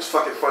liked that was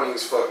fucking funny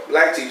as fuck.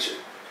 Black teacher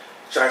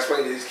trying to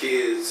explain to these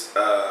kids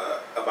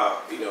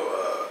about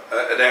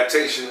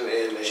adaptation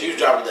and She was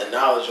dropping that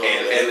knowledge on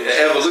and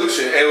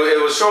evolution. And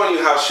it was showing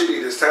you how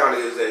shitty this town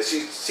is that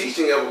she's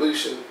teaching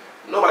evolution.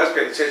 Nobody's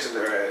paying attention to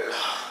her ass.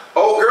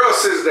 Old girl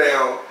sits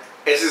down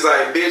and she's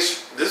like,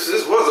 "Bitch, this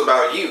was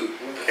about you."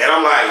 And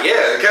I'm like,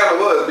 "Yeah, it kind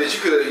of was, bitch.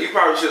 You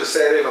probably should have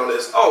sat in on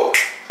this." Oh,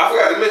 I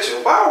forgot to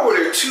mention, why were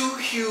there 2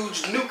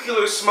 huge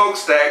nuclear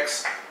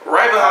smokestacks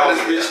right behind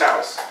this bitch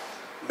house?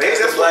 Maybe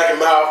That's the Black and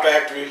Mild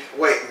Factory.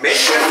 Wait, maybe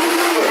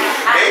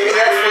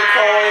that's what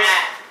caused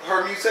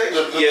her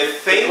mutation. You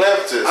think?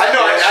 I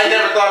know. I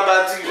never thought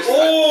about it until you just.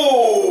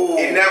 Ooh.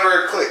 It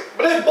never clicked.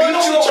 But that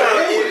beat you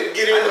trying to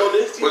get in on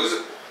this. What is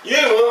it? You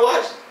ain't want to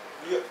watch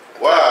it.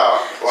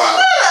 Wow.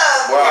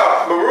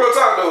 But real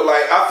talk though,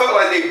 like I felt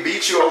like they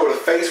beat you over the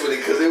face with it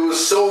because it was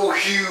so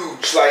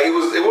huge. Like it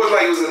wasn't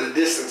like it was at a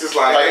distance. It's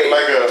like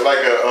Like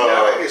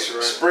I a guess you're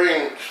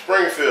right.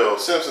 Springfield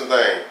Simpson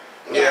thing.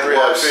 Yeah, Blood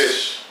worse.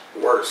 fish.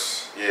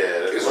 Worse.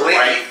 Yeah, It's that's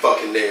right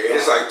fucking there.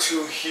 It's like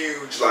 2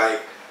 huge, like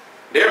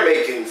they're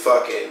making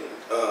fucking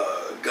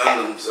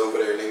Gundams over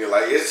there, nigga.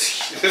 Like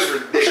it's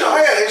ridiculous. You know,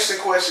 I got an interesting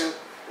question.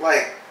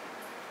 Like,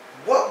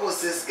 what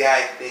was this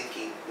guy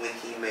thinking when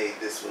he made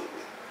this movie?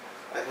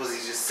 Like, was he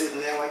just sitting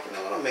there like, you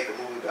know, I'm gonna make a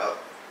movie about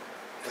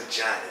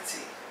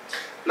vaginity?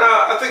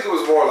 Nah, I think it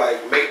was more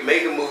like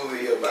make a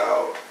movie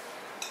about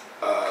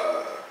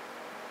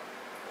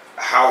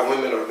how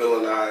women are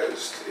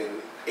villainized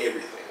in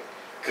everything.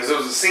 Cause there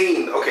was a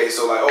scene. Okay,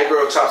 so like old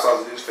girl chops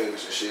off the dude's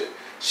fingers and shit.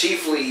 She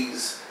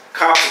flees.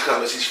 Cops are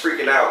coming. She's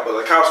freaking out, but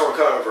the cops weren't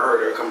coming for her.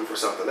 They were coming for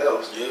something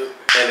else. Yeah.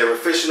 And they were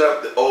fishing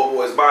up the old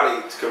boy's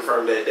body to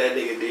confirm that that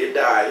nigga did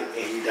die, and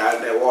he died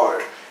in that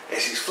water.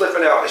 And she's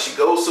flipping out, and she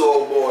goes to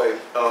old boy.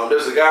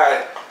 There's a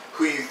guy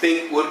who you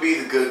think would be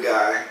the good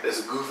guy. That's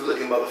a goofy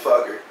looking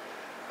motherfucker.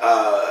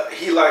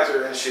 He likes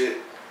her and shit,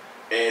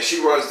 and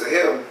she runs to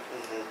him,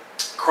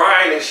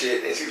 crying and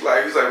shit. And he's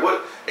like,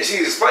 what? And she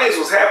explains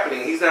what's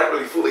happening. He's not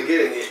really fully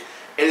getting it.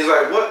 And he's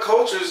like, what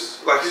cultures?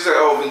 Like she's like,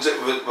 oh,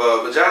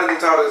 vagina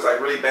dentata is like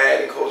really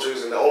bad in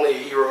cultures, and only a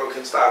hero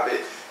can stop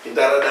it. And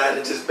and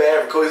it's just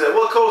bad for culture. He's like,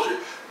 what culture?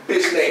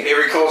 Bitch named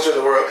every culture in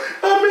the world.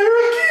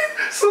 American,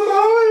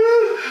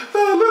 Somalian,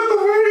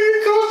 Lithuanian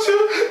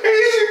culture,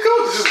 Asian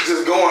culture.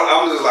 Just going.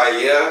 I'm just like,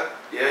 yeah,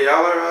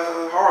 y'all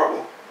are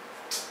horrible.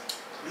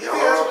 You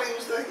think that's what he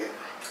was thinking?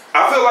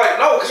 I feel like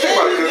no, cause think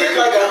about it. You did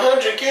like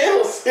 100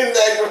 candles in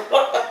that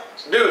garage.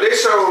 Dude, they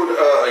showed.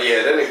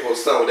 That nigga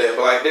was stunned with that,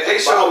 but like they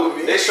showed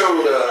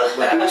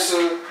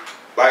Medusa.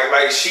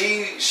 Like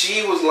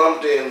she was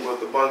lumped in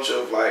with a bunch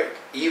of like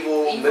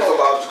evil.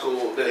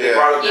 Mythological. They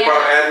brought up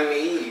Adam and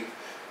Eve.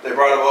 They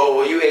brought up, oh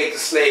well, you ate the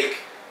snake.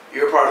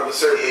 You're part of the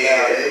serpent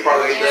now. You're part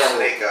of the devil.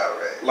 Snake out,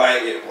 right?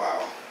 Like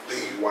wow.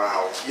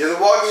 You're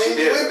walking in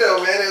the window,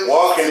 man.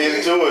 Walking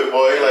into it,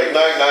 boy. Like,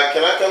 knock.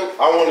 Can I come?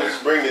 I want to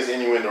just bring this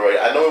innuendo right.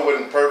 I know it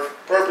wasn't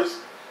purpose.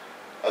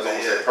 I was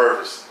gonna say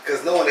purpose.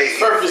 Because no one ate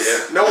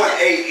Purpose. No one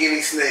ate any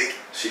snake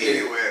She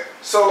anywhere.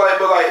 So like,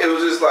 but like, it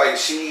was just like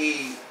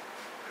she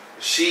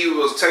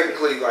was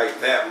technically like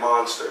that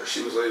monster.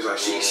 She was like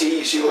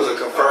she was a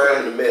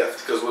confirmed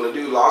myth because when the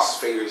dude lost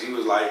his fingers, he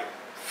was like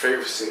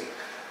favorite scene.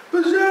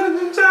 Vagina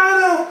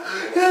dentata,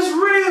 it's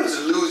real.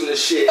 Just losing his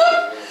shit.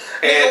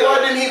 And why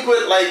didn't he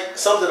put like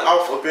something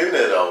off up in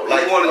there though?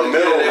 Like wanted a to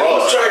metal do that. rod.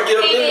 He was trying to get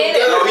up in the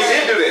No, guts. he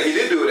did do that. He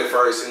did do it at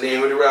first, and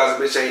then when he realized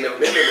the bitch ain't never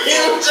been there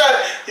before.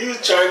 He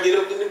was trying to get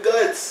up in the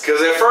guts.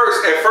 Because at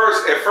first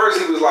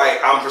he was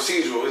like, I'm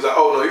procedural. He's like,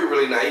 oh no, you're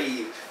really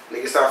naive.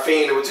 Nigga start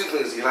feeding her with 2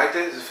 cleans. You like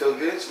that? Does it feel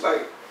good? She's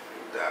like,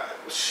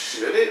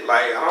 should it?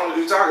 Like, I don't know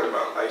what you're talking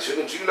about. Like,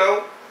 shouldn't you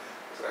know?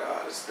 He's like,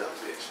 oh, this dumb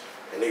bitch.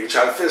 And nigga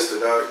tried to fist her,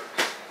 dog.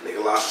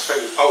 Nigga lost his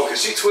fingers. Oh,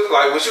 because she twisted,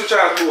 like when she was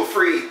trying to pull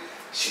free,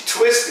 she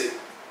twisted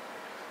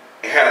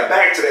and had her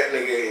back to that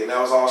nigga, and that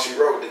was all she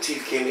wrote. The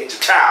teeth came in,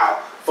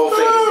 chow, 4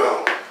 fingers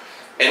gone.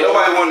 And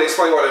nobody wanted to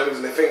explain why they're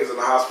losing their fingers in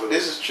the hospital.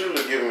 This is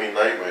truly giving me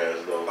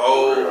nightmares though.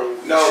 Oh,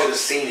 No. you should have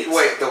seen it.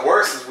 Wait, the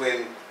worst is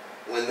when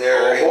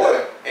they're in boy.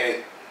 the,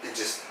 and it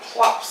just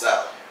plops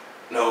out.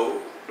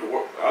 No,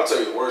 I'll tell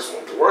you the worst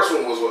one. The worst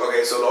one was,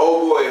 okay, so the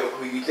old boy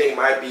who you think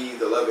might be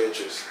the love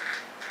interest,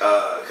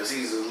 because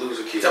he's a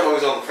loser kid. Tell me he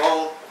was on the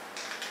phone.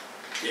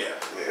 Yeah.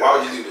 Why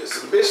would you do this?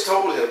 So the bitch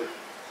told him.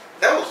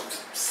 That was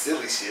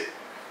silly shit.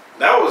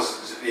 That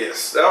was,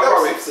 yes. That was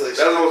probably, some silly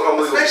that was the most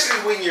unbelievable.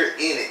 Especially when you're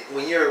in it,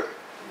 when you're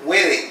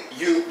winning.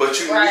 But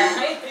you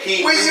Right. knew,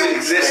 he When knew you it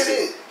existed.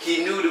 winning.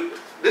 He knew,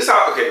 this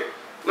how, okay,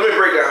 let me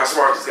break down how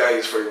smart this guy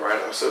is for you right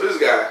now. So this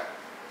guy,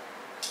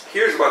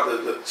 here's about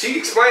she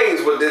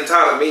explains what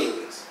dentata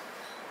means.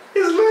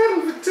 It's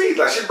Latin for teeth.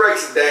 Like, she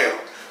breaks it down.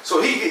 So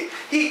he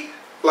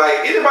like,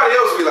 anybody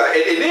else would be like,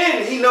 and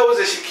then he knows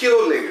that she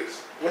killed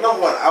niggas. Well,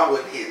 number one, I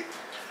wouldn't hit it.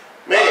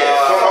 Man,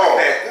 come on.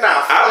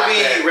 Nah, I'll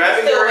be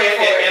wrapping her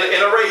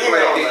in a rape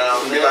blanket.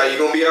 Be like, you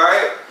gonna be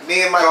alright?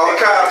 Me and my call the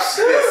cops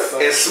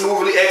and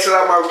smoothly exit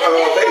out my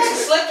basement.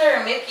 Slipped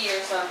her a Mickey or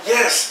something.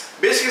 Yes.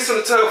 Bitch gets in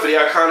the tub for the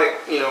iconic,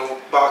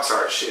 box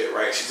art shit,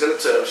 right? She's in the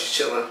tub, she's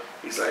chilling.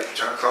 He's like,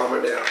 trying to calm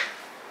her down.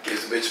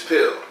 Gives the bitch a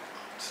pill.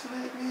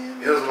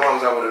 It was as long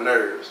as I with her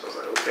nerves. I was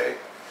like, okay.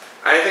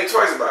 I didn't think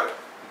twice about it.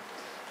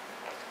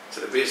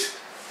 So the bitch,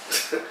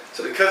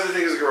 so the cousin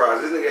nigga's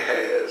garage, this nigga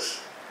has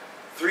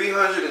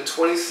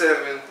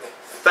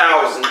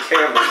 327,000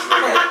 cameras,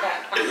 nigga,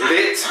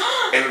 lit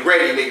and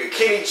ready, nigga.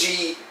 Kenny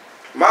G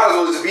might as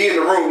well just be in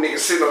the room, nigga,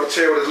 sitting on a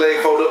chair with his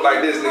leg folded up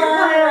like this, nigga.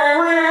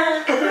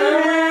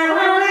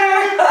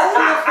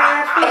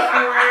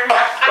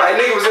 Like,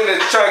 nigga was in there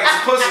trying to get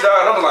some pussy,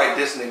 dog, and I'm like,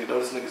 this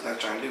nigga's not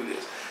trying to do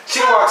this. She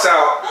walks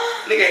out,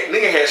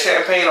 nigga had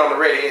champagne on the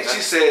ready, and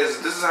she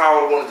says, this is how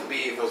I would want it to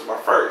be if it was my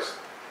first.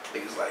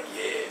 Niggas like,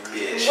 yeah,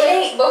 bitch.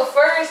 Wait, but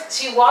first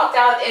she walked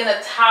out in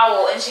a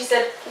towel and she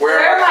said, "Where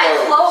are my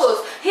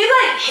clothes?" He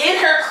like hid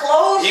her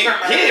clothes. He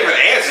didn't even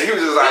answer. He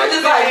was just like,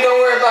 "Don't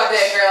worry about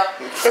that, girl."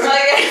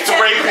 Like, it's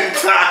raping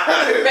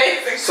time.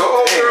 Basically. So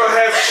old girl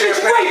has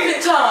champagne.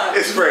 It's raping time.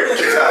 It's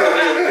raping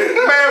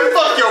time. Man,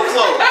 fuck your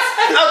clothes.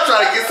 I'm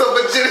trying to get some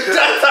virginity.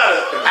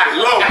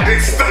 Low dick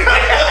stuff.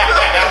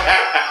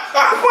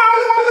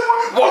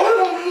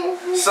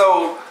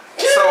 So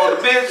the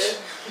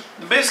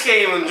bitch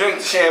can't even drink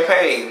the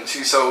champagne.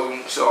 She's so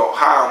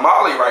high on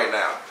Molly right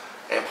now,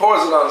 and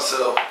pours it on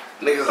herself.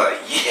 Niggas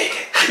like, yeah.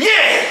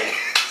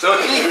 So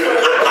she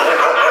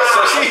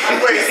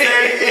wait,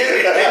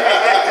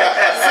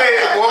 say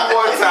it one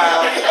more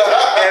time,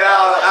 and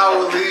I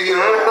will leave you.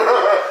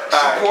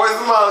 She pours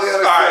the Molly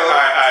on herself. All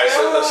right.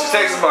 So she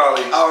takes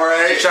Molly. All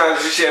right. She's trying to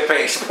do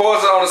champagne. She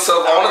pours it on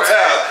herself on the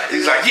towel.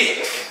 He's like,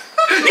 yeah.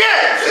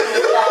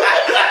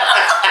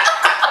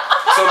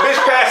 So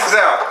bitch passes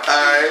out.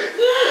 Alright.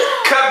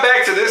 Cut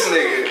back to this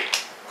nigga.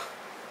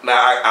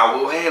 Now I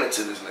will hand it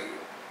to this nigga.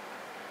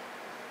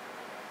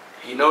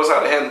 He knows how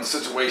to handle the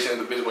situation.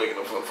 The bitch waking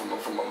up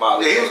from a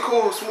Molly. Yeah, he was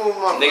cool, smooth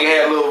motherfucker. Nigga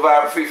had a little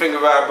finger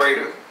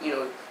vibrator,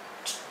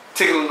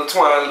 tickling the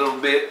twine a little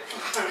bit,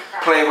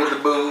 playing with the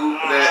boob,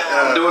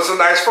 doing some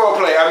nice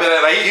foreplay. I mean,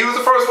 like, he was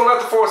the first one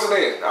not to force it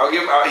in.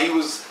 He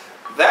was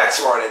that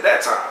smart at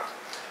that time.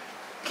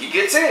 He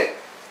gets in.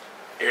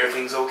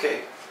 Everything's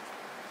okay.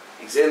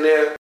 He's in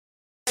there.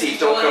 Teeth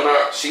don't come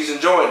out. She's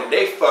enjoying it.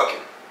 They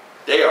fucking.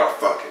 They are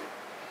fucking.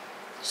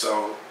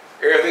 So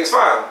everything's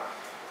fine.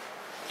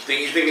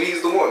 You thinking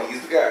he's the one.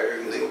 He's the guy.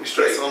 Everything's gonna be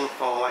straight. On the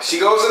phone. She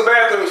goes to the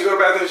bathroom. She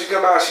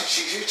come out.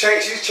 She's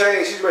changed.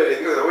 She's ready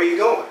to go. Where you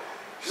going?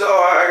 She's like,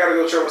 oh, I gotta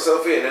go turn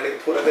myself in. And they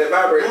put up that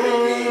vibrator.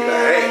 He's like,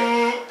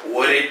 hey,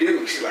 what they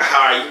do? She's like,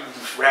 hi, you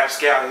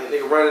rapscallion.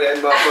 Nigga running that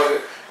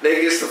motherfucker.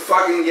 Nigga gets to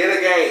fucking get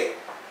a game.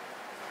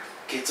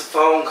 Gets a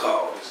phone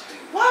call.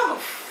 Why the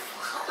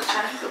fuck would you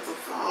pick up the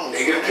phone?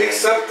 Nigga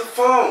picks up the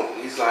phone.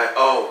 He's like,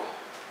 oh,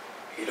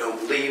 you don't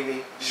believe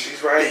me?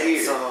 She's right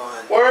here.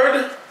 Son.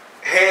 Word.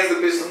 Hands the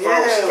bitch the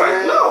phone. She's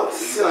like, no.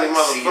 He's like,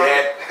 see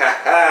that?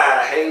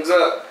 Ha. Hangs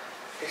up.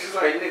 And she's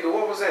like, nigga,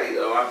 what was that?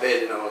 I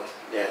betted on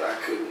that. I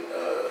couldn't.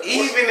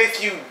 Even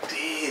if you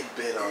did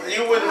bet on it,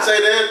 You wouldn't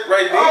say that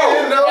right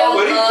then, no.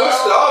 But he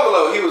pushed the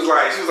envelope. She was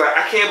like,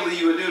 I can't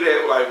believe you would do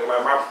that. Like my,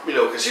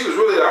 because she was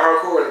really like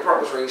hardcore in the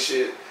promise ring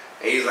shit.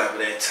 And he's like, but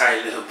that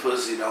tight little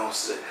pussy don't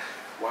say.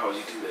 Why would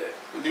you do that?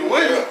 You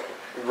wouldn't.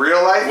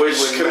 Real life, Which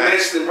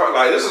convinced him,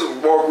 like, this is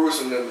more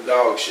gruesome than the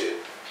dog shit.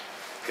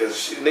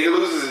 Because nigga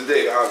loses his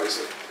dick,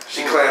 obviously.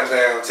 She clams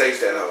down, takes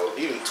that hoe.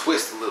 even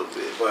twist a little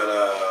bit. But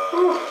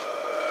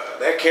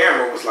that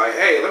camera was like,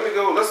 hey,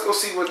 let's go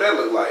see what that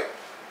looked like.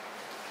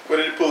 What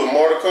did you pull, a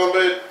Mortal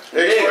Kombat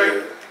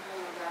X-ray?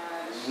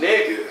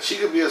 Nigga. She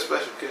could be a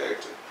special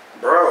character.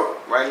 Bro.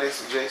 Right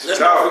next to Jason. Let's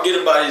not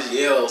forget about his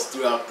yells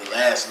throughout the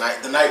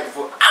night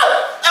before.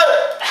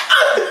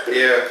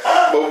 Yeah.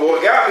 But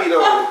what got me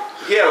though,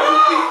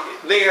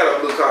 nigga had a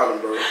blue condom,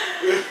 bro.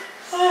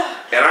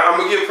 And I'm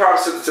gonna give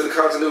props to the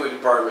continuity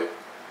department.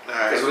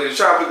 Because when he was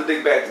trying to put the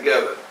dick back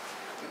together,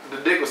 the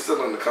dick was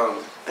still in the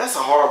condom. That's a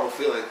horrible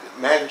feeling.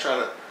 Imagine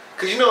trying to.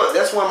 Because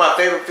that's one of my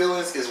favorite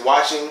feelings is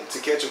watching To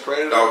Catch a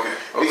Predator. Okay.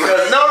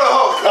 Because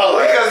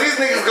because these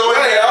niggas go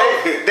in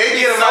there, they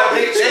be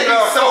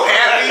so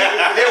happy.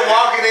 They're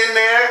walking in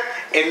there,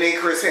 and then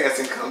Chris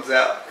Hansen comes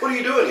out. What are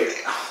you doing here?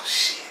 Oh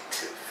shit.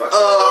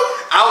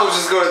 I was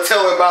just gonna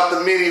tell her about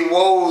the many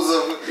woes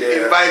of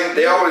inviting.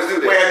 They always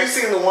do that. Wait, have you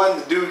seen the one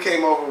the dude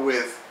came over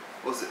with?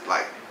 What was it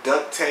like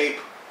duct tape,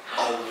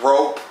 a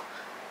rope,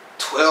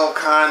 12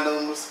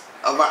 condoms,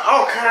 about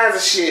all kinds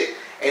of shit?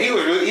 And he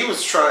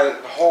was trying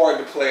hard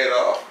to play it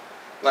off.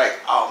 Like,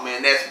 oh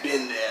man, that's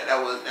been there.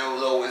 That was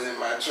always in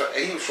my truck.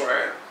 And he was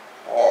trying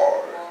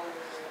hard.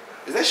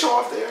 Is that show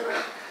off there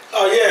now?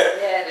 Oh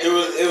yeah. Yeah,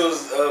 It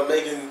was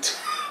making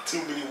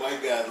too many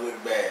white guys look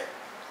bad.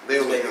 They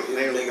was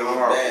making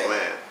horrible,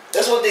 man.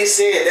 That's what they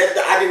said.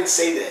 I didn't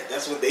say that.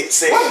 That's what they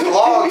said. What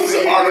blogs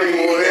are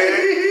you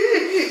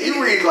read?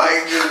 You read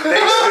like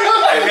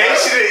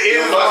Nation of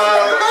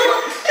Islam.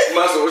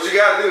 Muscle, what you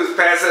gotta do is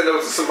pass that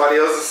note to somebody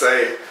else to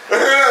say. No.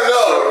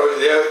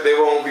 So they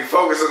won't be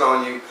focusing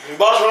on you.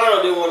 Boss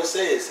Ronald didn't want to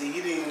say it. See,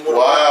 he didn't even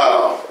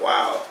Wow.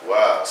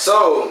 Wow.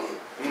 So,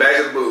 back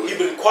to the booth. He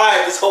been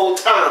quiet this whole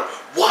time.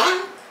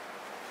 Why?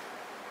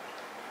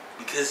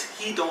 Because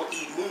he don't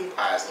eat moon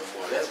pies no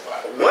more. That's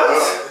why.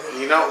 What?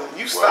 You know,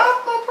 you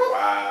stop, my bro.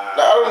 Wow. I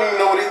don't even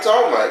know what he's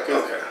talking about.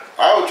 Cause Okay.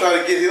 I was trying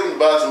to get him to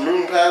buy some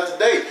moon pies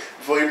today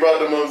before he brought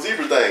them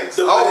zebra things.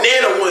 The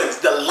banana ones,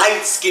 the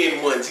light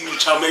skinned ones. He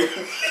was trying to make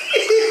me.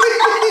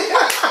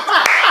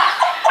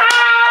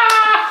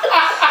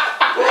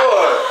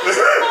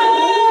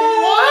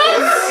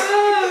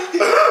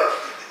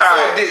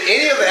 Alright, did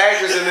any of the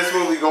actors in this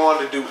movie go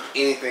on to do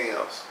anything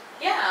else?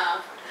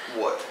 Yeah.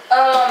 What?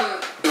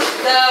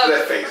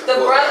 That face. The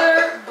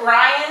brother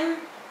Brian,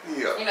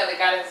 Yeah. you know the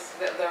guy that's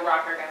the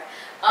rocker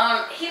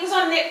guy. He was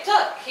on Nip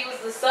Tuck. He was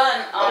the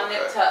son on Okay.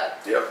 Nip Tuck.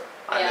 Yep.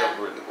 I Yeah.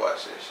 never really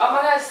watched this shit. Oh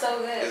my god, it's so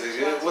good. Is it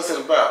good? What's it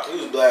about? He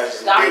was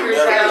blasting. Doctors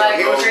that are like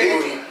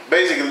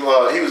Basically,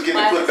 he was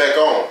getting put back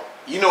on.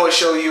 You know what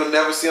show you'll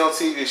never see on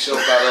TV? A show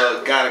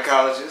about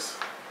gynecologists.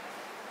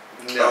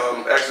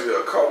 No. Actually,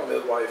 a cult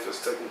midwife is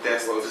taking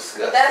That's place.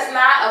 disgusting. But that's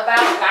not about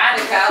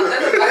gynecology.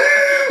 That's about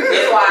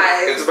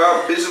midwives. It's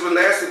about bitches with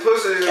nasty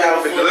pussies and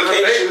delivering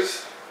Californication.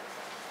 babies.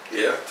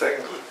 Yeah,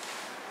 technically.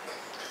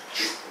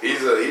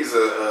 He's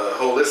a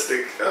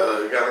holistic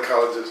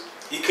gynecologist.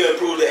 He couldn't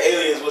prove the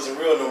aliens wasn't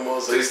real no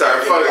more, So he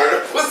started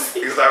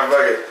fucking. He started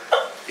fucking.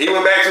 He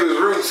went back to his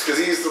roots because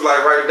he used to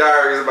like write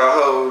diaries about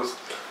hoes.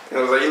 And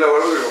I was like, you know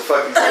what? We're gonna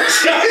fuck these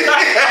bitches.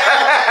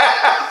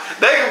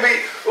 They could be.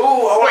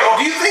 Ooh,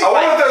 do you think? I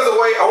wonder if there's a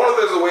way. I wonder if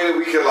there's a way that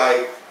we could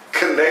like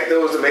connect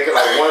those to make it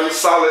like one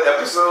solid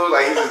episode.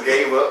 Like he just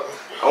gave up.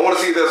 I want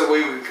to see if there's a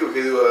way we could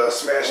do a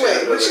smash.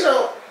 Wait, but you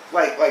know,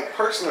 like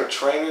personal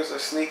trainers are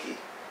sneaky.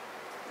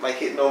 Like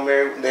hitting on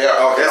Mary. They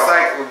are. That's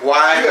like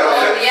why.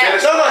 yeah.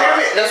 No, hear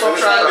me. That's what I'm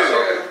trying to do.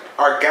 Okay.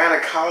 Are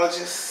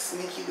gynecologists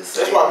sneaky the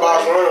same? That's why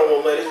Boss Ronald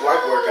won't let his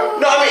wife work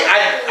out. No, I mean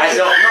I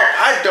don't know.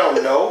 I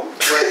don't know.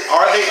 But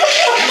are they?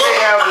 Do they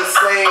have the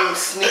same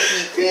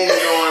sneaky thing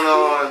going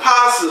on?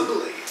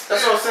 Possibly.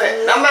 That's what I'm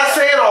saying. I'm not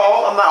saying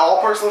all. I'm not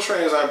all personal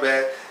trainers are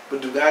bad.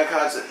 But do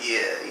gynecologists?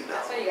 Yeah, you know.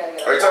 That's why you gotta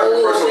get. Are you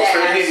talking personal They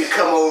trainer? need to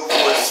come over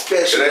for a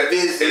special Did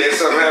visit.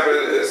 something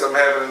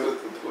happen with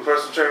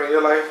personal training in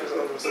your life?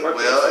 Or something?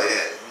 Well,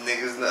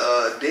 niggas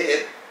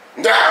dead.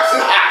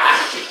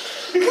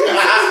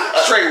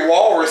 Straight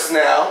walrus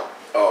now.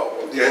 Oh,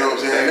 okay. You know what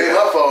I'm saying? It ain't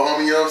my fault,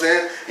 homie. You know what I'm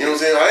saying? You know what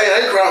I'm saying? I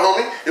ain't cry,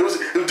 homie. It was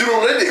dude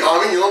on that dick,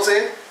 homie. You know what I'm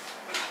saying?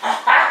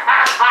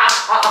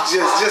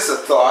 Just a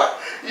thought.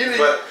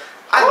 But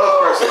I know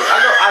personally.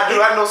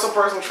 I know some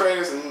personal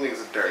trainers and them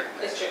niggas are dirty,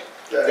 man. It's true.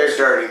 They're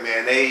dirty,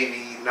 man. They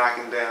be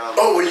knocking down.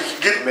 Oh, well, you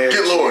get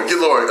lower.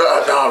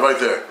 Down, right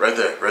there.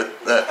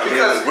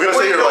 Because we're gonna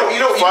stay here like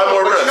five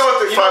more reps. You know what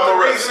the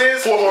reps. reason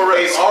is? 4 more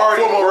reps.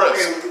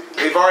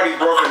 They've already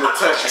broken the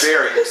touch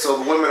barrier, so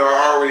the women are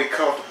already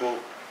comfortable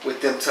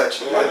with them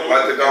touching. Like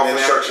the golf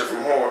instructor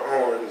from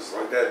Horns,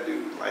 like that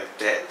dude. Like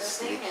that. The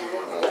thing Sneaky.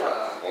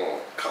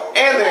 Call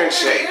And they're in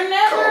shape. You're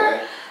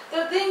never.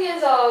 The thing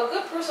is, a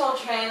good personal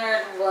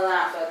trainer will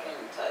not fucking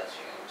touch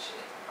you and shit.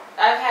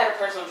 I've had a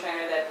personal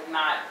trainer that did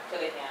not put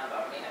a hand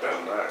on me.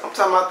 I'm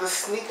talking about the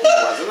sneaky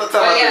ones. I'm not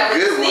talking about the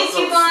good ones.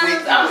 Sneaky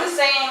ones. I'm just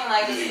saying,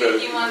 like the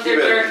sneaky ones, they're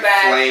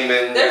dirtbags.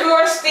 They're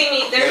more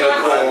steamy. They're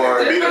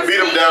more. Beat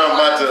them down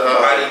about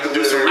to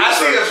do some research. I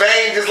see the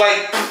vein just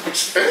like.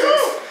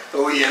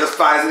 Oh yeah, let's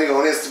find this nigga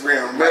on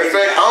Instagram. Matter of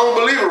fact, I don't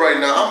believe it right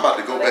now. I'm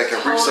about to go back and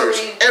research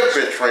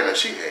every trainer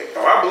she had.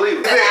 Oh, I believe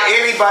it. Is there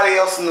anybody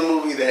else in the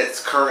movie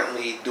that's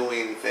currently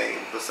doing anything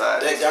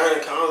besides That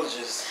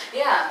gynecologist.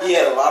 Yeah. He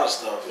had a lot of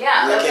stuff.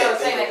 Yeah, that's what I was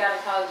think saying. They got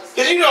a college.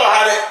 Cause you know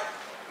how that.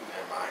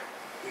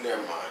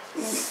 Never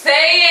mind.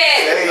 Say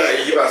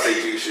it. You about to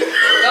say you shit.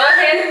 Go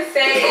ahead and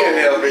say Can't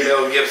it. help it,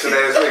 Mel Gibson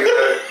ass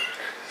nigga.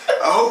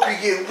 I hope you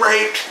get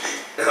raped.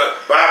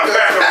 By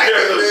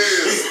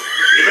backup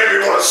you make me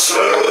want to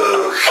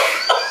suck.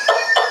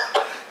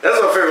 That's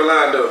my favorite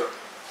line though.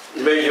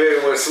 You make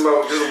me want to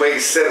smoke. Just the way he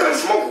said it. Like,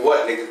 smoke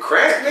what, nigga?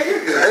 Crack,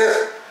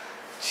 nigga?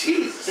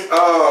 Jesus.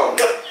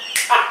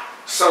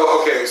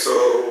 So okay, so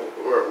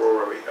where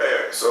were we?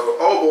 Alright, so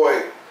old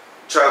boy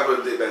tried to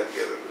put the dick back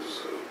together. It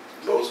was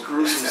the most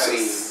gruesome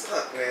scene.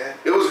 Man.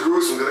 It was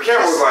gruesome because the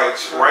camera was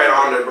like right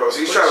on there, bro. So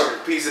he's trying to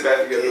piece it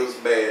back together. It was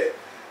bad.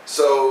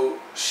 So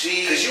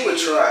she. Cause you would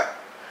try.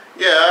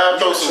 Yeah, I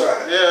throw You some.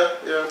 try.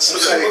 Yeah. Some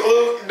super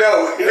glue?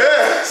 No.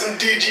 Yeah. Some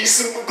DG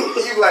super glue.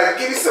 You like,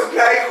 give me some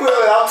NyQuil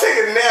and I'll take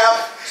a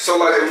nap. So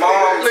like the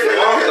mom was Hey,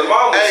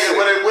 sick.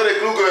 where that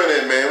glue gun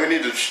at, man? We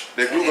need to.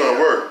 That glue gun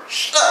work.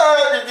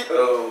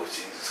 Oh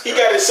Jesus! He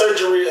got his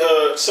surgically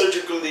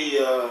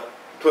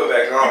Put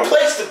back on.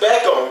 placed it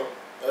back on.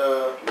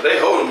 But they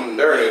hold him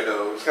during it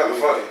though. It's kind of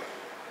funny.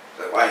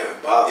 Like, why even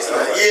bother?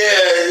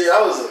 Yeah,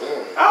 I was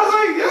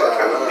like, y'all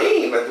kind of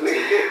mean. Like, the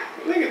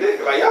nigga dick.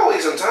 Like, y'all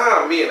waste some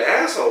time being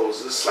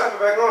assholes. Just slap it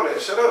back on there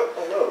and shut up.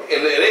 I know.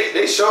 And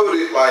they showed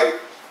it like,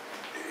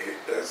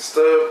 there's a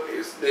stub,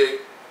 here's the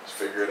dick, just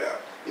figure it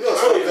out. You know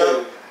what's funny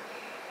though?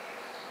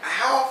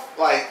 How,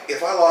 like,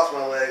 if I lost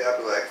my leg, I'd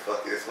be like,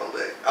 fuck it, it's my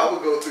leg. I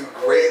would go through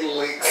great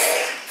lengths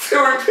to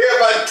repair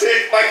my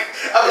dick. Like,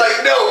 I'm like,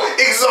 no,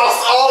 exhaust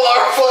all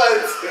our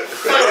funds.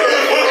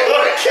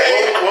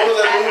 Okay. What was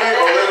that movie?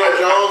 Orlando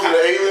Jones in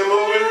the Alien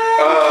movie?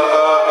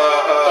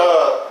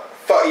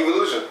 Fuck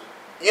Evolution.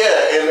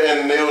 Yeah,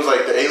 and it was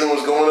like the alien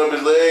was going up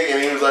his leg,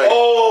 and he was like,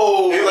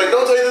 he was like,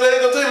 don't take the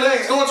leg, don't take the leg.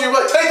 He's going to you,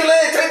 like, take the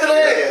leg, take the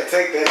leg. Yeah,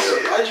 take that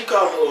shit. Why'd you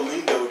call him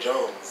Orlando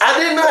Jones? I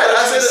did not.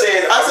 I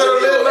said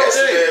Orlando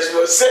Jones.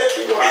 For a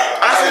second.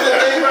 I said his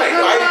name right.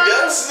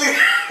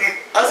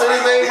 I said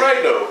his name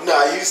right though.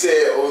 Nah, you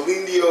said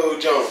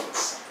Orlando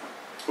Jones.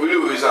 We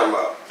knew what he was talking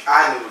about.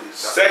 I knew what he was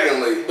talking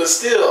Secondly, But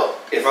still,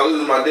 if I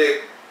lose my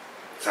dick,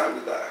 time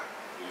to die. about.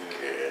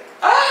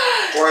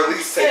 Or at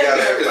least take out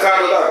It's everybody.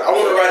 time to die. I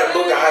want to write a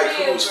book of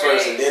haikus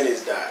first, and then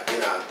it's died.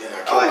 Then I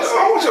I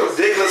want your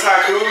dickless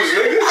haikus,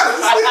 nigga. I'm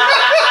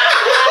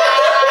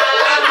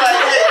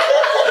like, hey,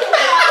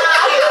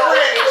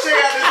 check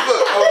out this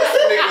book. Oh, this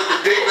is a nigga with the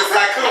dickless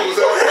haikus.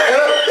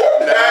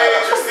 Not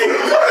interesting.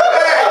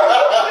 Hey,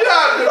 you know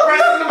how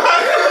depressing them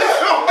haikus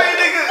gonna be,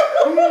 nigga.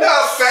 You know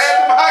how sad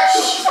them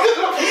haikus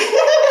gonna be.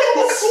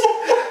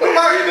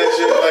 Reading that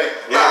shit like,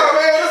 Nah,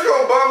 man, it's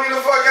gonna bum me the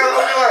fuck out.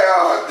 I'll be like,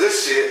 oh, this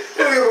shit.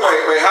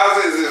 Wait, how's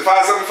it? Is it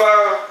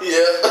 575? Yeah.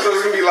 So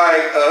it's gonna be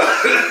like,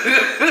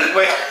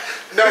 wait.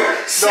 No,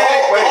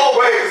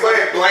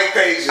 wait, blank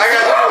pages. I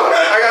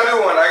gotta do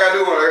one.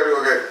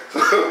 Okay.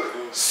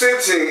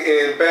 Sitting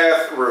in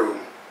bathroom.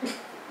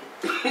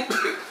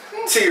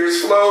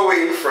 Tears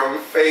flowing from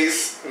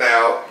face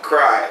now.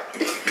 Cry.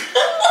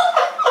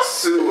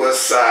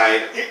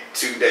 Suicide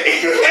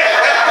today.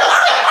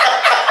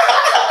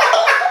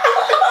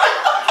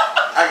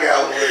 I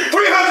got one.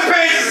 300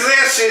 pages of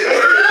that shit.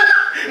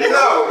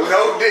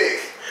 No dick.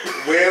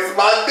 Where's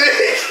my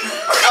dick?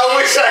 I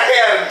wish I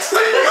had it.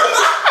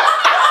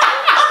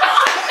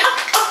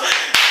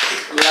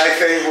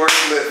 Life ain't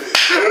worth living.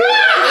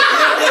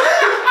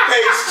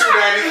 Page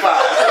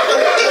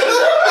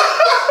 295.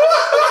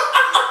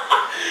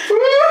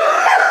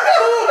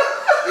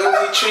 It would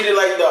be treated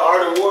like the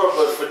art of war,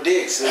 but for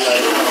dicks. And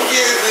like,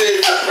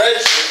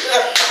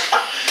 depression.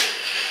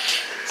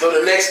 So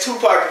the next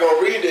Tupac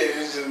gonna read it,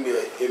 it's just gonna be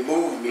like, it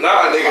moved me.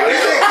 Nah, nigga. You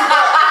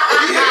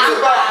think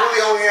Tupac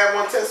really only had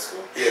one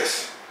testicle?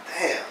 Yes.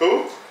 Damn.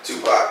 who?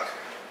 Tupac.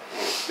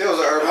 There was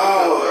an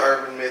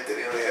urban myth that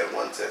he only had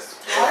one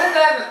testicle. Why is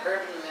that an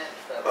urban myth?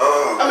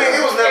 Oh, I mean,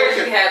 it was never.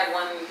 He had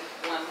one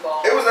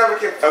ball. It was never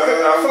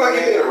confirmed. I feel like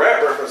he made a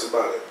rap reference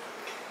about it.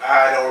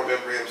 I don't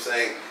remember him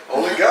saying,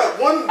 only got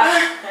one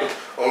dick,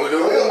 Only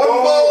only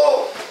one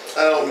ball.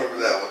 I don't remember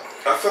that one.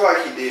 I feel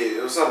like he did.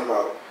 It was something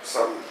about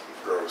something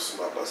gross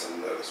about busting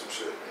a nut or some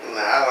shit.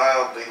 Nah, I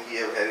don't think he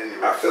ever had any.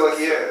 I feel like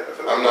he had.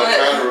 I'm not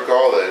trying to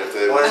recall that. If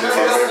they One was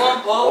test.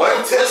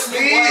 One test me.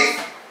 me.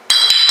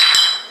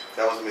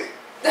 That was me.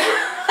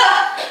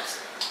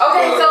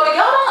 Okay, so y'all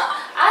don't.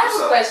 I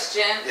have a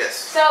question. Yes.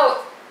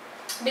 So,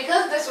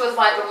 because this was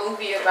like a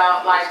movie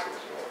about like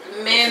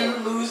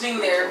men losing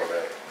their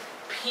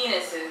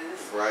penises,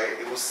 Right.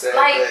 It was sad.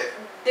 like, That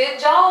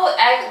did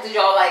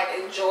y'all like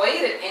enjoy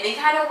it in any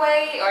kind of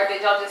way, or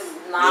did y'all just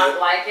not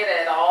like it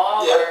at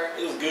all? Yeah, Or?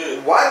 it was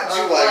good. Why did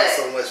you like What? it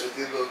so much with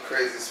your little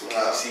crazy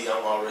smile? See,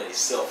 I'm already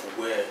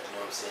self-aware, you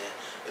know what I'm saying?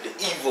 Of the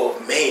evil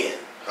of man.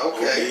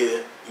 Okay.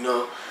 Yeah, you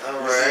know. All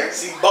right.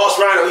 See, Boss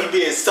Rhino, he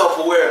being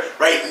self-aware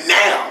right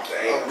now.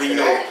 Damn. You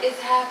know, What is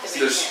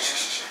happening?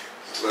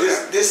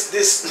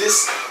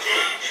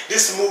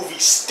 this movie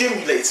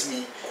stimulates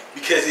me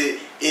because it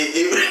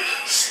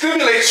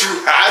Stimulates you.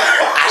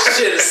 I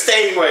share the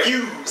same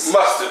views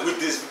Mustard. with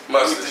this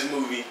Mustard.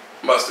 movie.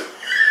 Mustard.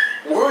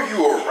 Were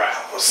you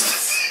aroused?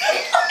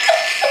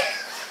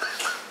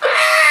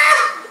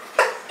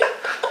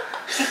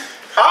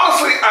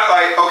 Honestly,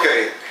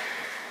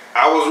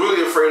 I was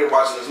really afraid of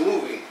watching this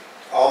movie.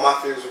 All my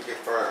fears were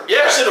confirmed.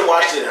 I should have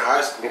watched it in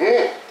high school.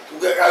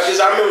 Because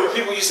I remember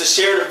people used to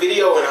share the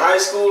video in high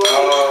school.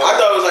 I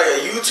thought it was like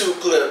a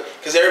YouTube clip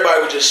because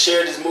everybody would just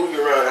share this movie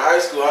around in high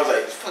school. I was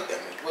like, fuck that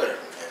movie, whatever,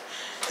 man.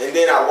 And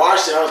then I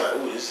watched it. I was like,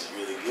 ooh, this is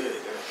really good.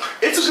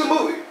 It's a good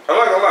movie. I'm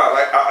not gonna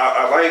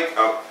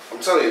lie. I'm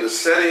telling you, the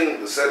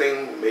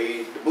setting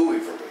made the movie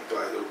for me.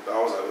 Like, I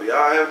was like, well, yeah,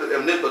 I have to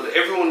admit, but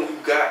everyone who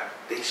got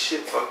they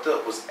shit fucked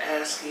up was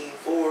asking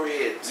for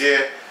it.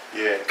 Yeah.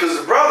 Because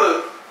the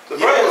brother was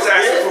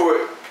asking for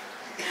it.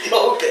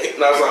 Okay.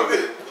 No, it's not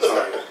good.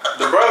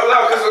 The brother,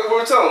 no, because we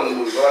were telling the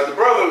movie. Like, the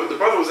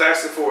brother was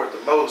asking for it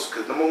the most.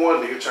 Because number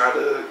one, nigga tried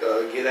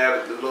to get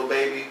at the little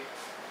baby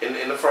in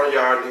the front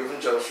yard, nigga from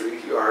Jump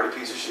Street. You already a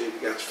piece of shit. You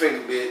got your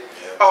finger bit.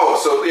 Yeah. Oh,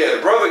 so yeah,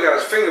 the brother got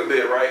his finger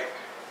bit, right?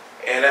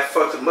 And that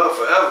fucked him up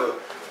forever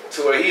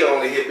to where he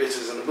only hit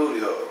bitches in the booty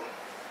hole.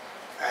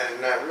 I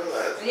did not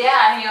realize that.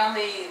 Yeah, he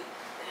only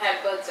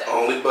Had butt sex.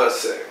 Only butt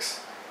sex.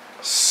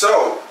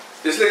 So,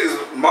 this nigga's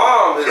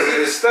mom,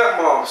 his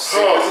stepmom, sick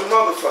as a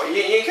motherfucker.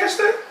 You ain't catch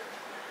that?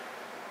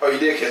 Oh, you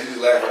did catch it.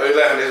 You was laughing. Oh, you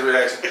laughing at his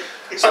reaction.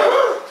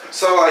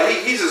 So like,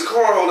 he's just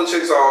cornholing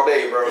chicks all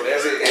day, bro.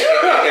 That's it.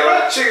 And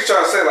like, the chicks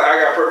trying to say, like, I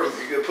got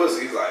perfectly good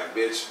pussy. He's like,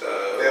 bitch,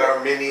 that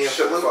Armenian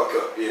shut the fuck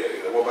up. Yeah.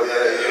 What about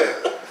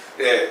that?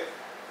 Yeah.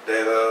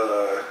 That,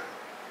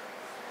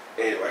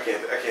 anyway, I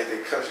can't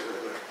think of country.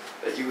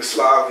 That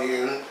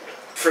Yugoslavian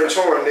French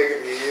horn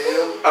nigga.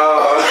 Yeah.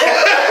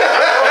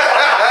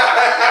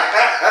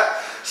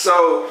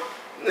 So,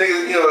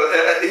 nigga, you know,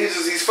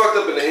 he's fucked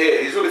up in the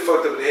head. He's really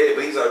fucked up in the head,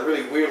 but he's like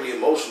really weirdly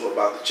emotional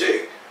about the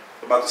chick,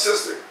 about the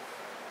sister.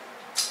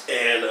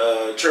 And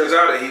it turns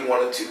out that he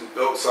wanted to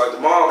go. So like the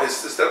mom, his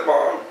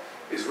stepmom,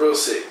 is real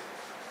sick.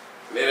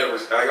 They never,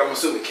 I'm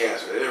assuming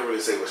cancer. They didn't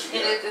really say what she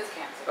got. It's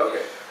cancer.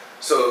 Okay.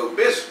 So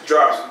bitch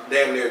drops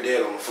damn near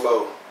dead on the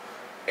floor,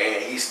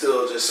 and he's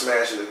still just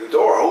smashing the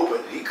door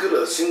open. He could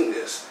have seen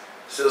this.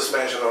 Still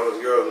smashing on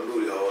this girl in the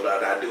booty hole,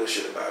 not doing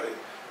shit about it.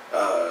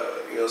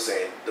 You know what I'm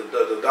saying?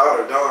 The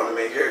daughter, Dawn, the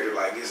main character,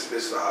 like, gets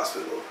this bitch in the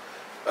hospital.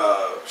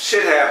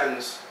 Shit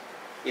happens.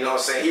 You know what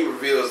I'm saying? He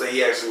reveals that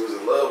he actually was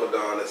in love with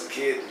Dawn as a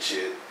kid and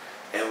shit.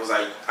 And was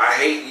like, I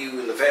hate you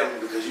and the family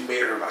because you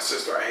made her my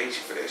sister. I hate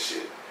you for that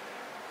shit.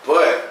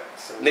 But,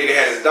 nigga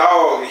had his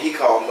dog and he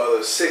called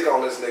mother sick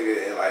on this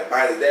nigga and like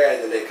bite his dad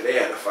in the neck because they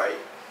had a fight.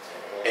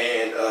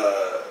 And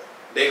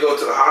they go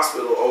to the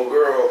hospital. Old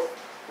girl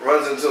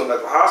runs into him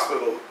at the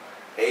hospital.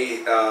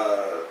 And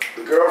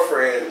the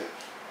girlfriend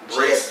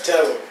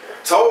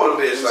told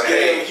the bitch, like,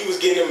 hey. He was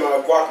getting him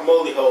a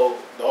guacamole hole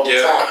the whole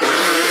time.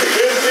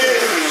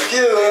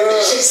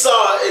 She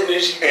saw it and then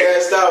she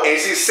passed out. And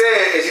she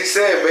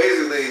said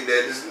basically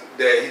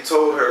that he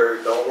told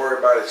her, don't worry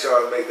about it,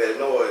 y'all make that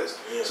noise.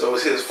 Yeah. So it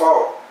was his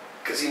fault.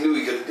 Because he knew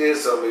he could have did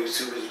something. He was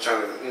too busy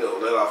trying to,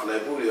 let off in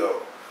that booty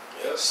hole.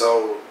 Yep.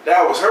 So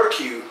that was her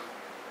cue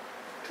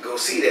to go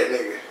see that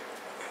nigga.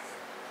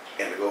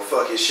 And to go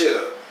fuck his shit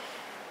up.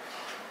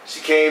 She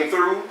came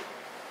through.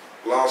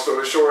 Long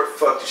story short,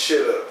 fucked the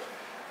shit up.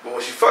 But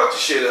when she fucked the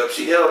shit up,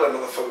 she held that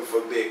motherfucker for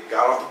a dick.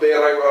 Got off the bed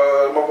like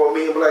my boy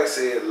Me and Black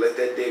said, let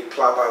that dick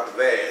plop out the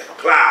vag.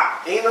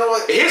 Plop. And you know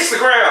what? It hits the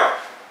ground.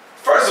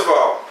 First of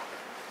all,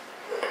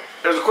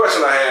 there's a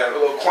question I have, a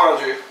little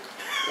quandary.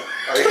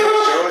 Are you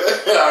gonna show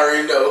it? I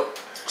already know.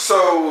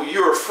 So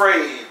you're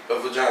afraid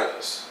of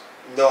vaginas?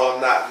 No,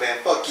 I'm not, man.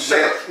 Fuck you,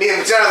 man. Me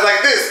and vaginas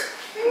like this.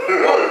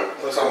 Whoa.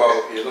 Let's talk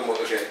about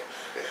okay.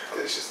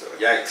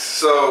 Yikes.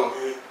 So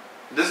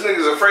this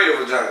nigga's afraid of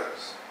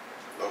vaginas.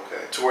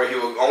 Okay. To where he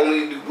will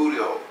only do booty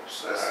holes.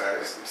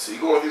 Right. So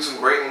you're going through some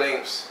great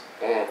lengths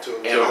and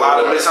a lot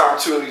of missed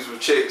opportunities with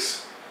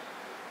chicks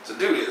to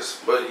do this.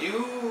 But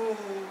you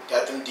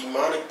got them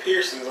demonic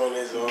piercings on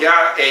his arm.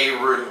 Got a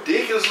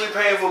ridiculously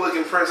painful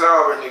looking Prince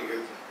Albert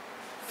nigga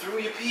through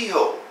your pee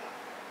hole.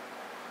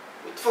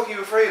 What the fuck are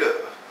you afraid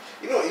of?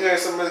 You know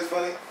something really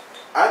funny?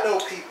 I know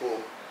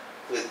people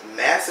with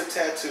massive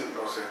tattoos.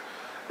 Okay.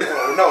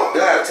 No,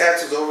 they'll have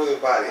tattoos over their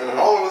body,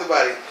 all over their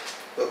body,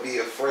 but be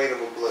afraid of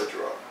a blood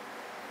draw.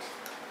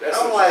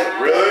 I'm like,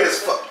 really?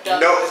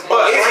 No,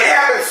 but it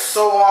happens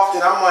so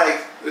often. I'm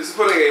like, this is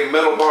putting a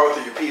metal bar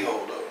through your pee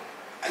hole, though.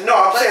 No,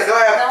 I'm saying they'll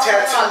have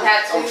tattoos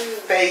on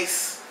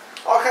face,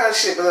 all kind of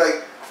shit, but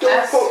like,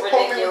 don't poke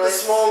me with the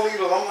small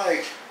needle. I'm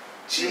like,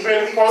 you've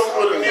been poked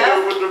with a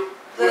needle with the.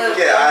 The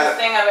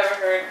thing I've ever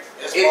heard.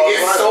 It's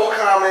so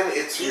common.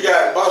 You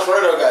got Boss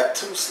Rhino got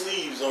 2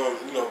 sleeves on,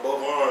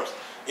 both arms.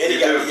 And he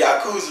got the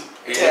Yakuza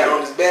tag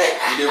on his back.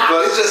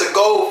 It's just a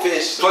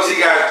goldfish. Plus he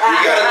got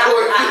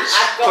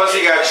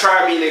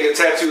try me nigga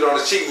tattooed on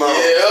his cheekbone.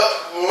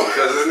 Yeah.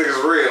 Because this nigga's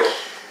real.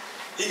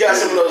 He got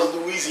some of those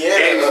Louisiana.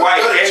 And he's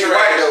white. And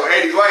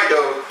he's white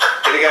though.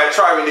 And he got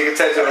try me nigga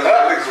tattooed on his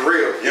nigga's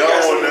real. Yo,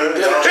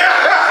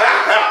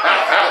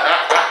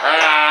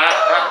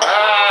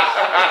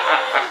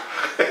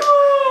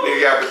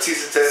 nigga got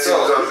Batista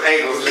tattoos on his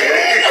ankles.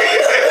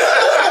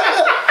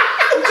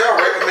 Would y'all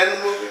recommend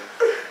the movie?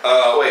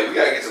 Wait, we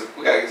gotta get some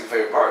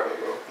favorite part,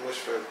 bro. What's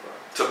your favorite part?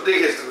 So the dick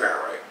hits the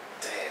ground, right?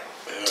 Damn.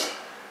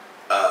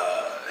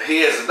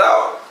 He has a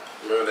dog.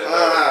 Remember that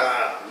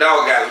dog?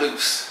 Dog got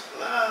loose.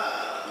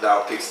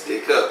 Dog picks the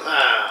dick up.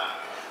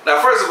 Now,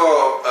 first of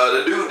all,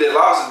 the dude that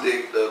lost his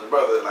dick, the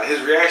brother, like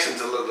his reaction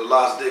to the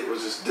lost dick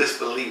was just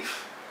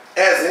disbelief.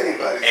 As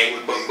anybody.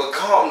 But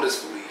calm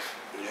disbelief.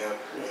 Yeah.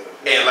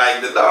 And like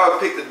the dog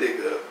picked the dick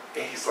up,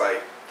 and he's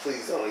like,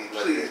 please don't eat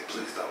my dick.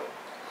 Please don't.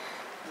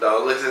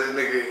 Dog looks at the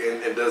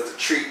nigga and does the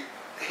treat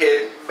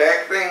head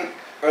back thing.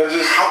 And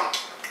he's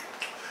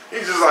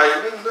just like,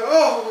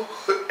 no.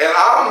 And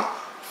I'm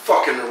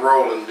fucking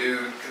rolling,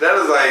 dude. That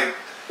is like.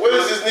 What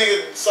is this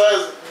nigga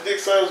dick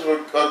size for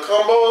a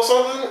combo or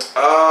something?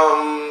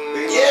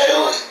 Yeah,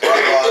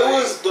 it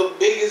was the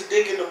biggest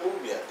dick in the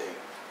movie, I think.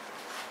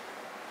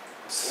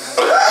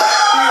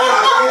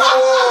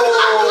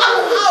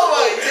 Oh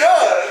my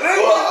god.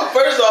 Well,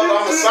 first off,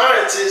 I'm a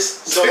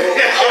scientist, so obviously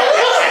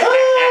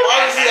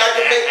I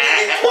can make the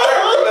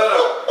inquiry.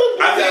 No.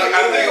 I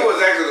think it was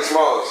actually the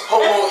smallest.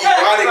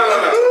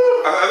 Homoerotic.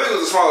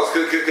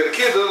 cause the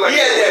kid looked like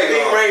he had that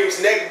big Rames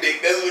neck dick.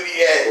 That's what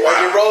he had. Like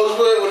in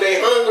Rosewood when they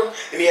hung him,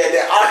 and he had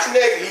that ox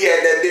neck. He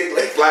had that dick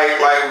like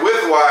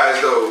width-wise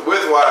though.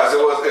 Width-wise,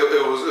 it was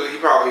he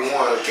probably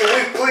won. Can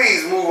we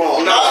please move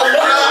on? No, I'm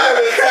trying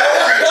to tell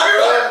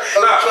you.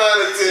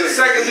 The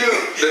second dude,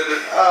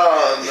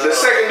 the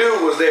second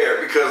dude was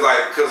there because the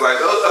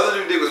other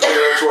dude dick was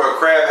bigger to a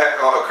crab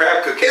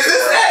cook. Is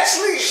this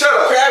actually? Shut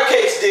up. Crab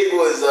Cake's dick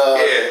was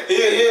yeah. He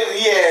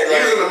had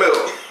like, he was in the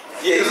middle.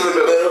 Yeah, he was in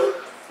the middle.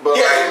 But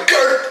like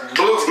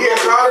blue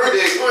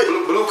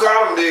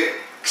column dick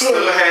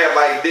still had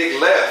like dick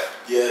left.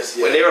 Yes.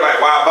 When they were like,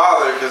 why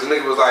bother? Because the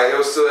nigga was like, there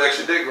was still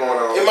extra dick going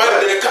on. It might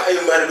have been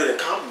a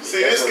compliment.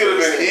 See, this could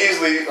have been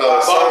easily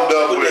summed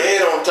up with the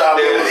head on top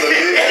of it. Was a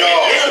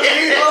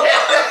big dog.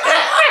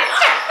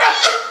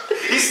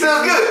 He's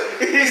still good.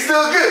 He's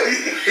still good.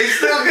 He's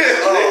still good.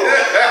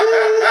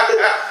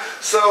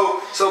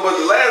 But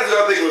the last dude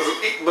I think was,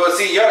 but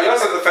see, y'all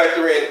have to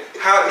factor in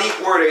how deep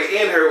were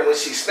they in her when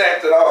she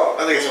snapped it off.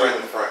 I think it's right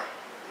in the front.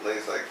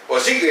 It's like, well,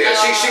 she got.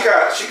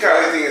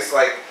 I think it's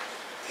like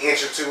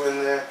inch or two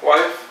in there.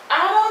 Wife?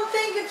 I don't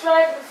think it's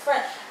right in the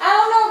front. I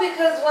don't know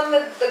because when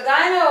the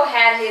gyno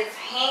had his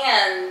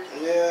hand,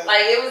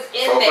 like it was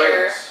in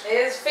there,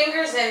 his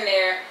fingers in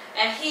there,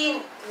 and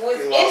he was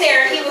in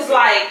there, and he was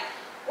like,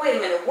 "Wait a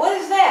minute, what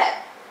is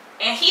that?"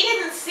 And he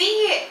didn't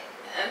see it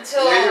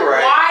until a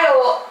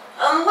while.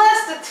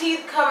 Unless the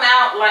teeth come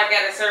out like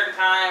at a certain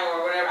time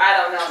or whatever, I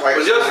don't know.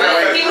 But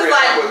he was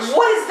like,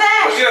 "What is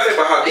that?" But you gotta think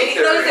about how deep he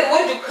said,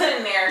 "What did you put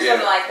in there?" Or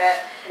something like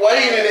that. Why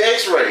you need an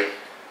X-ray?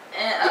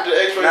 With the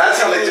X-ray.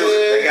 That's how they do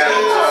it. They got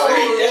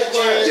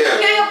You're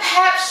getting a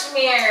pap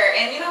smear,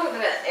 and you don't get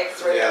an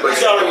X-ray. But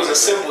he thought it was a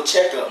simple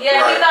checkup.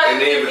 Yeah, he thought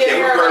and then take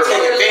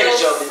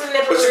advantage of it.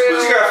 But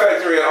you gotta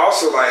factor in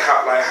also like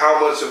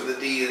how much of the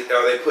D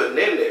are they putting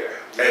in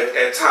there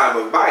at time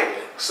of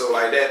biting. So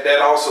like that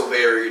also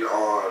varied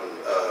on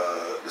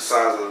the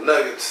size of the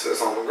nuggets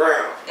that's on the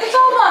ground. It's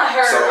all on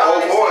her. So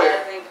boy,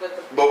 I think,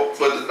 but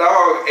the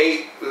dog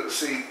ate.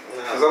 See,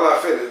 because I'm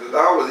not finished. The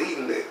dog was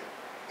eating it.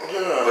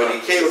 But he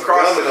came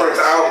across it Prince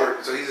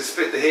Albert, so he just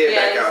spit the head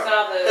back out.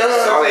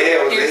 So all they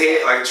had was the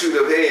head, like a chewed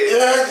up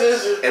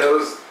head. And it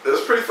was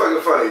pretty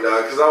fucking funny,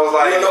 dog. Because I was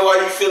like, you know why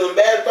you feeling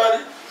bad about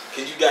it?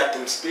 Because you got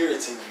them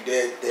spirits in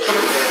you.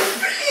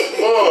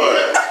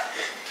 Boy.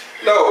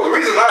 No, the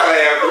reason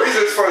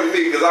it's funny to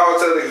me because I always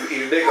tell niggas to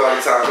eat a dick all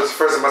the time. This is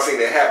the first time I seen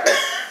that happen.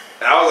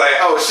 And I was like,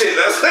 oh shit,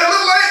 that's what it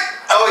look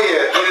like? Oh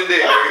yeah, eat a dick,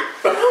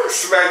 nigga.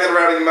 Smack it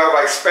around in your mouth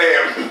like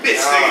spam.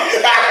 Bitch,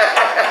 nigga.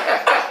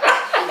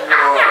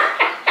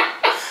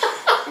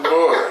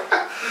 Boy.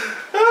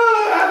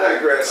 I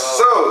digress.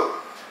 So,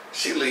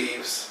 she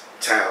leaves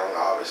town,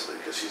 obviously,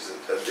 because she's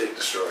a dick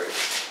destroyer.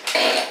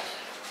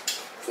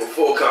 For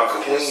full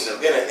confidence.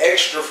 Then an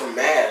extra from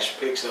MASH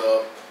picks her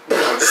up. So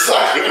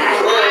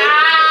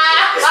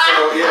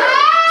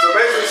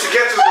basically she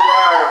catches the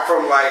ride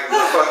from like the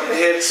fucking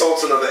head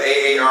sultan of the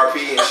AARP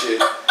and shit.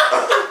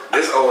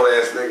 This old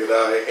ass nigga,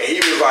 dog. And he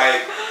was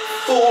like,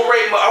 full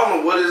rape, I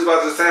don't know what it is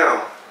about this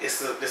town. It's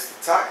the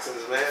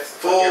toxins, man.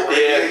 Full,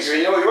 yeah,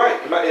 you know, you're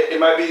right. It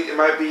might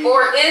be.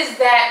 Or is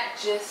that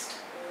just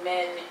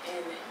men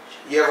image?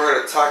 You ever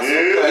heard of toxic?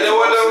 Yeah. You know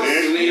what though?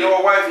 You know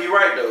what, wife? You're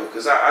right though,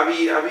 cause I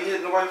be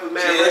hitting the wife with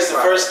mad. That's the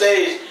first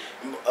stage.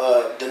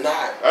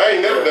 Denied. I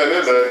ain't never done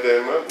that like that,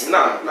 man.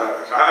 Nah.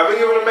 I've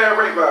been giving her mad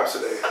rape vibes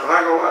today. I'm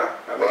not gonna lie.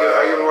 I've been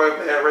giving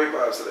her mad rape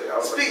vibes today.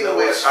 Speaking of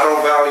which, I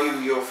don't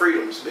value your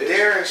freedoms, bitch.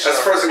 Darren That's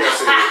the first thing I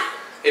said.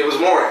 It was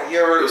morning. You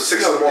ever it was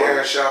 6 in the morning.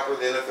 Darren Sharper,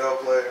 the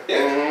NFL player?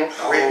 Yeah.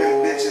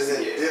 Raping bitches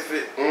in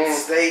different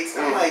states.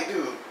 I'm like,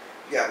 dude,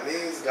 you got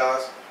millions of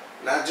dollars.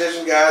 Not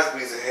judging guys,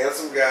 but he's a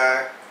handsome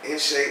guy, in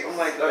shape. I'm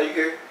like, no, you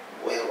good?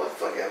 Well, what the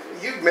fuck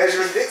happened? You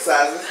measuring dick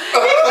sizes.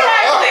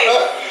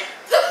 Exactly.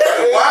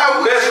 Why are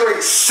we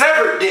measuring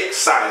severed dick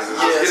sizes?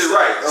 Let's get it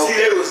right.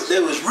 See, they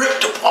was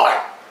ripped apart.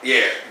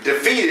 Yeah,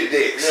 defeated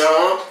dicks.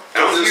 No.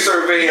 I'm just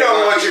surveying. You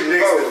don't want your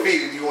dicks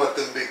defeated. You want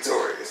them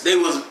victorious. They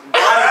was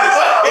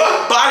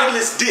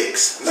bodiless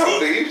dicks. No,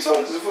 nigga, you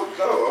told us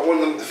no. I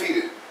want them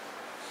defeated.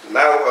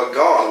 Now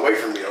gone away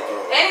from me.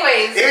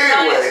 Anyways,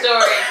 anyway.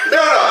 Story.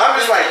 No. I'm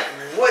just like,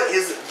 what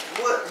is it?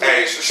 What?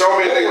 Hey, show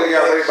me a nigga that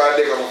got raped by a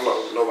dick on the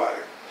floor.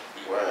 Nobody.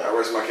 I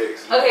rest my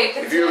case. Okay,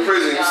 if you're in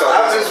prison, you saw.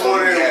 I was just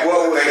wondering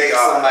what would make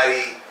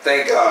somebody.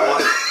 Thank God.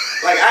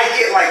 Like I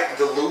get like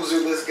the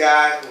loserless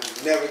guy who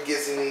never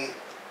gets any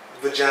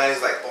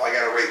vaginas. Like, oh, I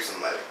gotta rape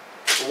somebody.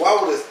 So why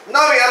would this? No,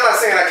 I mean I'm not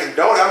saying I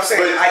condone it. I'm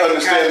saying but I can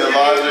understand kind the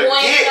logic.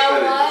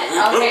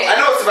 Okay. I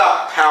know it's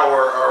about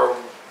power or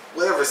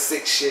whatever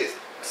sick shit.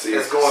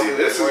 That's going through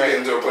this is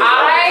getting to a place.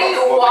 I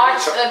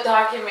watched a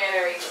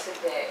documentary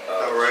today.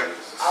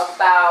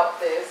 About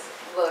this.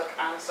 Look,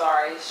 I'm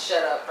sorry.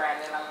 Shut up,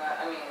 Brandon.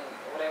 I mean,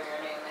 whatever your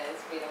name is,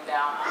 beat him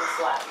down. I'm gonna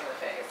slap you in the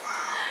face.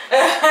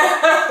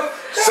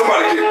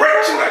 Somebody get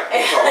raped tonight.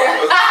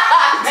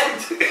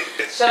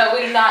 Shut up.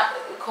 We do not.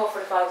 Code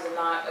 45 does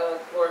not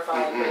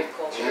glorify rape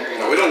culture.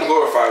 No, we don't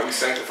glorify. We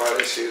sanctify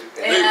that shit.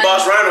 Big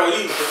Boss Rhino,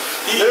 he. Okay.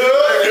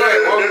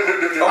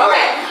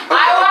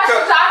 I watched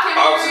a documentary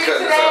premiered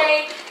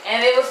today,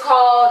 and it was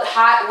called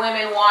Hot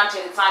Women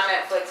Wanted. It's on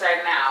Netflix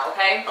right now.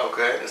 Okay.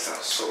 Okay. That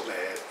sounds so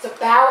bad. It's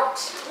about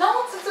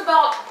it's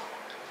about.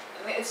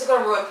 I mean, it's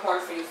gonna ruin porn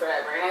for you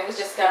forever, and it was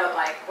just kind of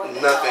like what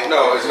the nothing.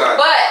 hell? No, it's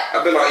not. But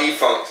I've been on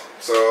E-Funk,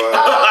 so.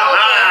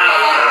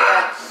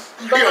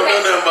 You don't know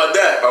nothing about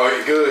that. Oh,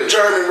 you're good.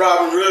 German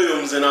Robin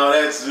Williams and all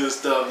that good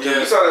stuff. Yeah,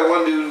 you saw that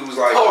one dude who was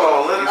like, hold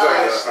on, let me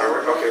okay,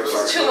 sorry.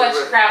 Too much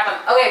crap.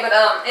 Okay, but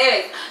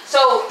anyways,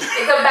 so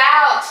it's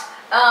about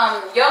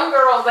young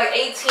girls like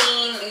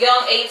 18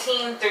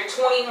 through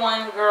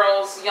 21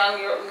 girls,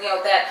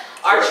 that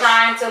are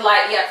trying to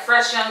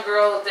fresh young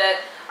girls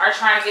that are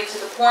trying to get to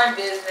the porn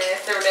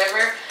business or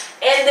whatever.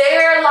 And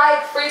they're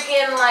like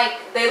freaking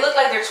they look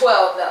like they're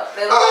 12 though.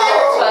 They look like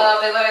they're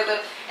 12. They look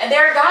like and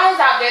there are guys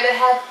out there that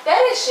have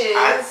fetishes.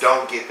 I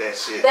don't get that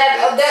shit.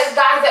 There's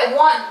guys that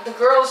want the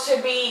girls to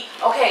be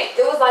okay.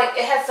 It was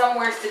it had some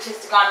weird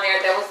statistic on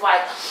there that was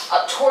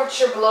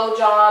torture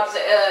blowjobs.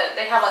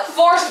 They have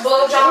forced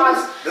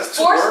blowjobs,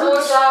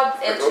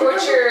 and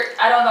torture.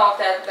 I don't know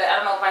if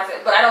I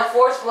said, but I know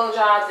forced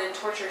blowjobs and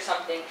torture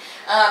something.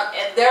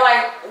 And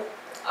they're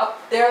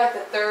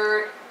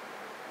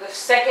the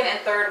second and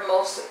third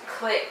most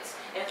clicked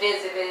and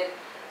visited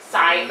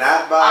site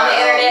on the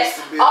internet.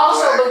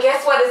 Also, but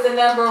guess what is the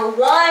number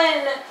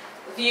one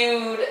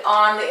viewed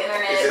on the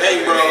internet?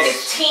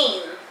 It's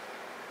teen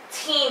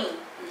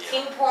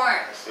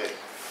porn.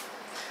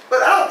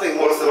 But I don't think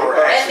most of them are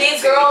and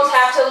these girls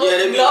have to look.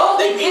 These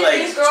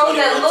girls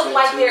that look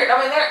like they're 18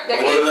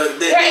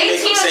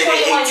 or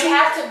 21. You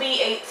have to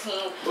be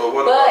 18. But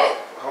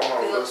hold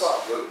on,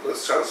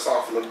 let's try to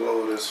soften the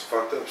blow of this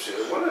fucked up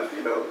shit. What if,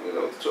 the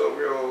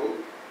 12-year-old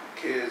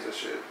kids and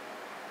shit,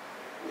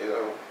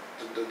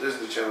 the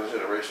Disney Channel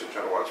generation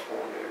trying to watch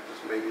porn here,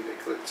 just maybe they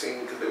click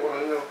teen because they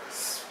want to,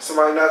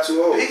 somebody not too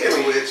old. Speaking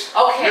of which,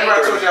 okay. Remember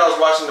I told you I was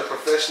watching The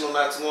Professional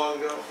not too long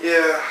ago?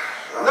 Yeah.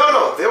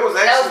 No, there was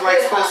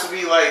actually supposed to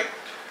be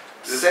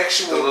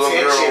sexual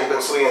tension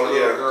between the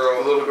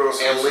little girl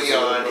and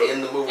Leon in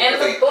the movie. And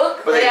the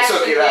book, but they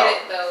took it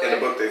out. Though, in the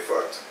book they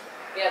fucked.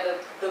 Yeah,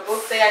 the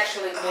book they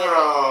actually did.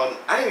 I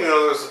didn't even know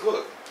there was a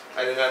book.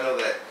 I did not know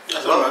that.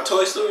 That's about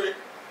Toy Story?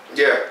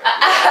 Yeah.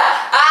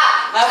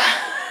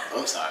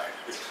 I'm sorry.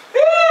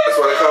 That's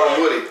why they call him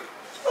Woody.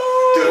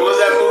 Dude, what was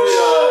that movie?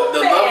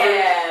 The Lover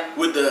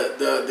with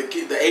the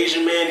kid, the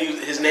Asian man.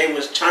 His name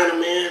was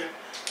Chinaman,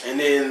 and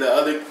then the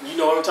other. You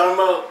know what I'm talking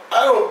about?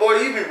 Oh boy,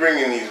 you be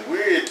bringing these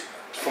weird.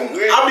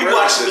 I'll be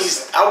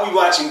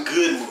watching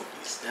good movies.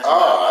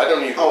 I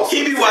don't even.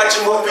 He be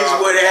watching movies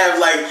where they have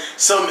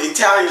some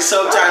Italian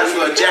subtitles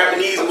for a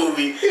Japanese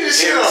movie, and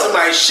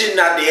somebody shitting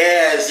out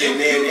their ass, and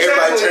then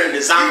everybody turning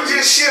to zombies. You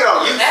just shit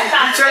on him. You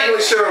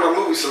technically shit on the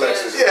movie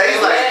selections. Yeah,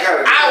 he's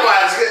I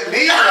watch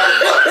these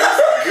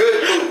motherfuckers.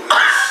 Good movies.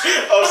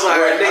 I'm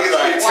sorry, niggas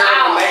be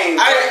terrible names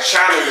like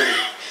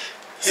Chinaman.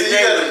 See,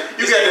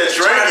 you got that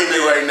drink in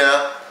you right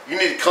now. You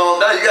need to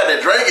calm down. You got that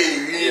drink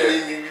in you.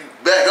 You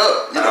back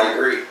up. I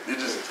agree. You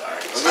just.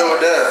 I'm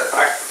going down.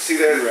 I see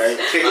that. Right.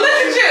 Look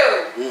at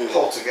you.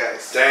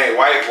 Poltergeist. Dang,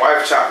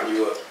 wife chopping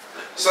you up.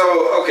 So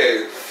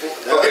okay.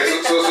 So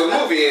the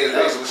movie ends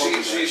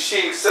basically.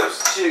 She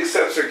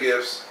accepts her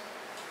gifts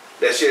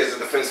that she has a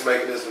defense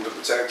mechanism to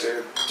protect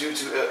her due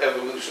to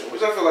evolution,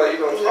 which I feel like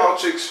all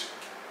chicks,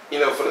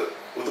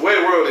 with the way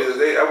the world is,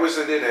 I wish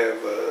they did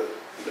have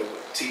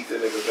teeth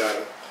in their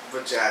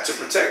vagina to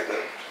protect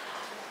them.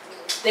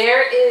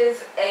 There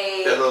is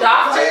a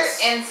doctor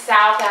in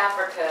South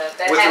Africa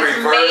that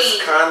has made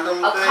a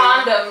condom,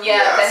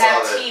 that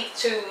has teeth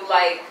to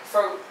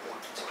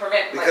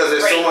prevent because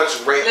there's rape. so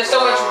much rape. There's so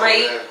much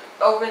rape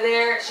over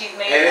there. She's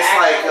made and it's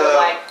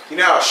you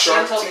know how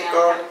sharp teeth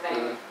are,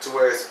 to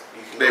where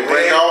they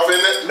break off in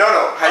it. No,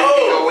 how you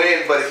can go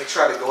in, but if you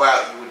try to go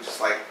out, you would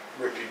just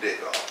rip your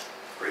dick off.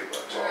 Pretty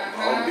much.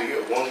 I'm gonna be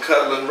one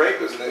cuddling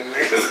rapist, nigga. I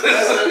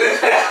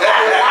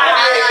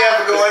ain't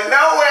never going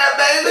nowhere,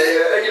 baby.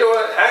 Yeah, you know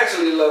what? I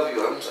actually love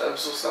you. I'm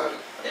so sorry.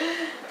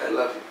 I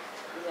love you.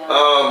 Yeah.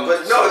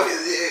 But no,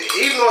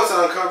 even though it's an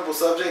uncomfortable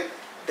subject,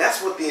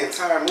 that's what the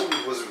entire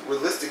movie was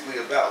realistically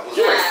about. Was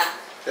rape.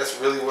 That's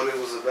really what it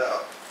was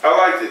about. I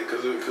liked it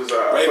because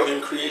rape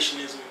and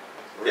creationism.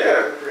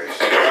 Yeah,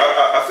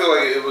 I feel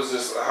like it was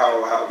just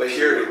how they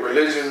hear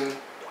religion,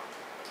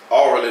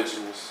 all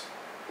religions.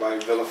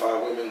 Vilify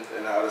women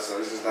and how this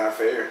is not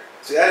fair.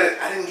 See, I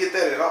didn't get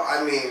that at all.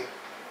 I mean,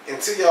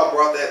 until y'all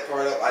brought that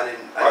part up, I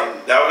didn't.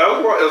 That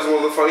was one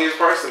of the funniest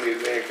parts to me,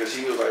 man, because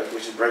he was when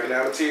she breaking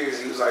down the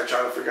tears, he was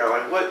trying to figure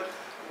out what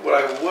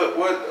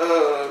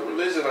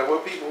religion,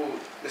 what people.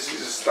 And she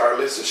just started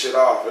listing shit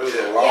off. It was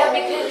a long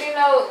because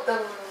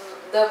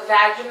the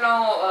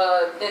vaginal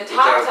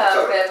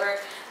dentata, whatever.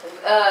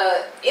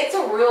 It's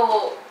a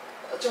real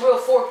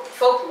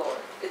folklore.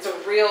 It's a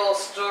real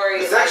story.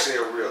 It's actually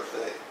a real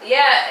thing.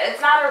 Yeah, it's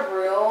not a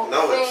real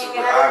thing.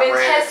 It hasn't been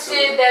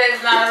tested. That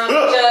is not a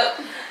real.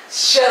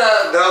 Shut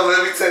up. No,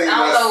 let me tell you.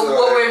 I don't know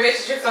what weird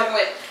bitches you're fucking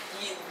with.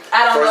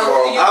 I don't know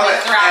who you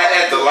messing around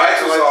with. The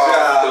lights was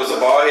off. There was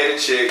a bald-headed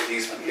chick.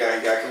 He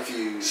got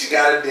confused. She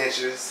got her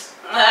dentures.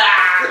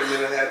 Put him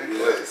in a happy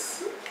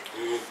place.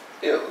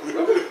 Yeah.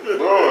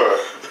 Lord.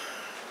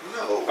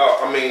 No.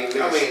 Oh, I mean,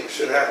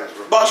 shit happens.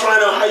 Boss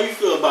Rhino, how you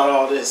feel about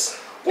all this?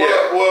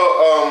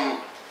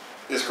 Well,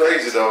 it's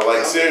crazy though.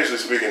 Like seriously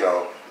speaking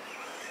though,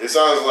 it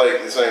sounds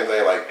like the same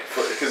thing. Like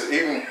because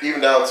even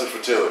down to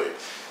fertility,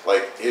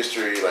 like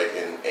history, like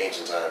in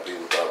ancient times,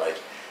 people thought like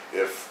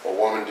if a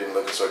woman didn't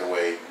look a certain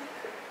way,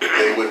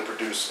 they wouldn't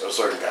produce a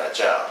certain kind of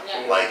child.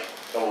 Yeah. Like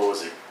what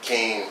was it?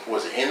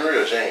 Was it Henry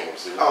or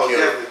James?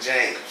 Definitely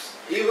James.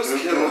 He was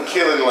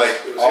killing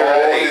like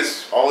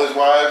all his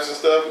wives and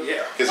stuff.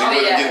 Yeah. Because he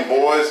wasn't getting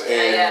boys,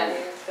 and Yeah,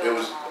 it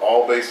was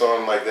all based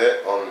on like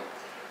that on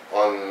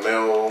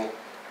male.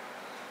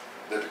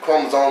 The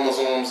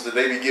chromosomes that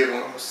they be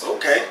given.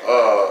 Okay.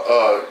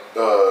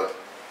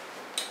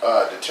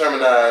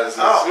 Determinizes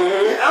I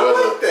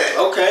like that.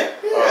 Okay.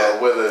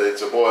 whether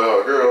it's a boy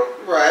or a girl.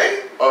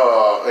 Right.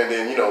 And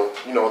then you know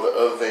the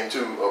other thing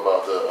too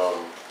about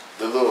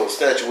the little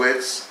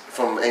statuettes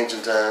from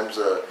ancient times.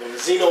 The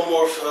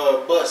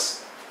xenomorph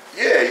bus.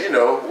 Yeah,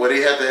 where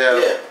they had to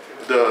have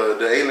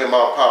the alien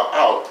mouth pop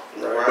out,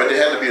 but they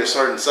had to be a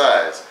certain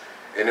size,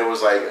 and it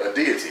was like a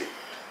deity.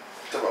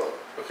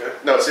 Okay.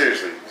 No,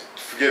 seriously,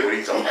 forget what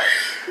he's talking about.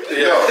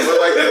 Yeah. No, but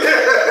like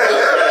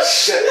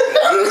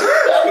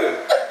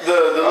the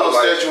little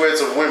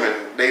statuettes of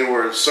women, they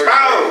were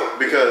certain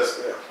because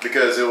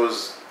it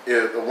was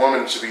a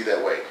woman should be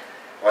that way.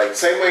 Like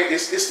same way,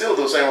 it's still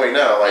the same way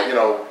now. Like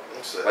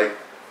like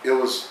it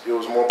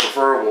was more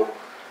preferable.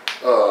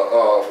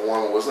 For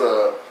one was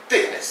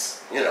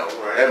thickness.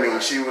 That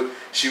means she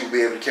would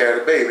be able to carry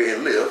the baby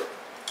and live,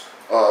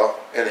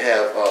 and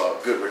have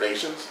good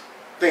relations.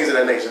 Things of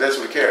that nature. That's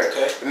what it carried.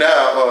 Okay.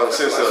 Now,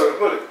 since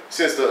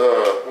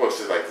the what's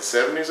it like the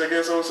 70s? I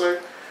guess I would say,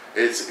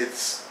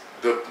 it's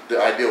the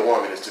ideal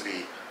woman is to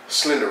be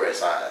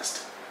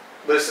slender-sized.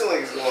 But it seems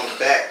like it's going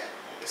back.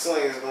 It seems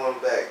like it's going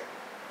back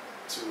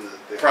to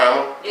the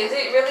primal. Is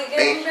it really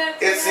getting back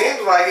to It seems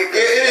like it.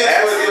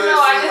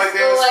 I just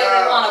feel like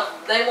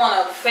they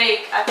want to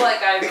fake. I feel like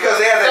because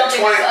they have that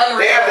 20.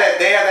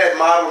 They have that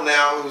model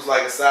now who's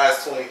like a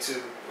size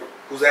 22.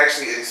 Who's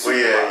actually a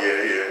supermodel.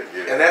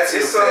 Yeah. And that's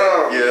his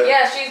thing.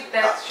 Yeah,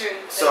 that's true.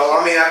 So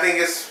I mean, I think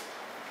it's.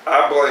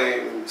 I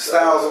blame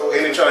Styles.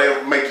 And they try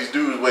to make these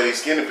dudes wear these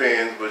skinny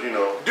pants, but Dude, do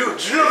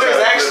you know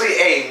there's actually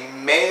a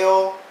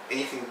male, and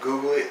you can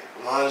Google it,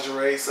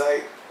 lingerie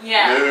site?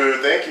 Yeah.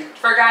 Dude, thank you.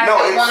 For guys that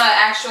want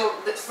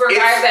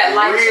guys that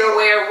like to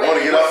wear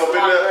women's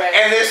lingerie.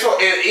 And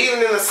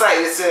even in the site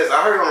it says,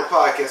 I heard on the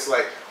podcast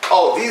like,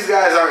 oh, these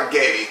guys aren't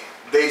gay.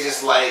 They just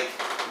like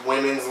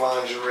women's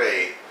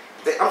lingerie.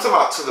 I'm talking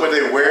about to the. When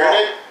they wearing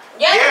it?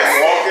 Yes.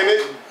 Walking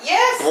it?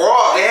 Yes.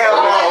 Bra. They have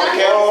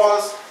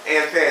bras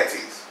and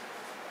panties.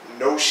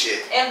 No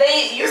shit. And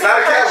it's not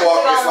a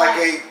catwalk. It's like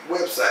a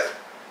website.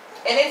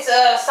 And it's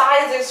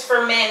sizes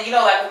for men.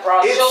 Like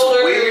broad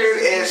shoulders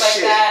weird and things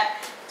like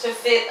that to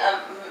fit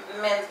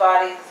men's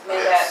bodies. Men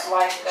that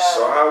like.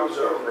 So how was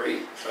your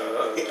rate? It's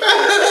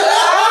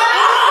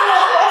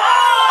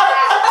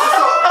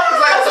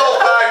like this whole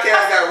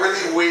podcast got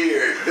really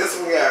weird. This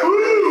one got.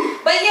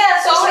 But yeah,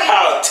 so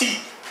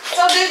teeth.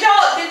 So did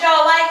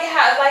y'all like it?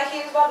 How like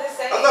he was about to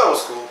say? I thought it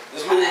was cool.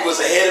 This movie was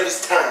ahead of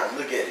its time.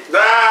 Look at it.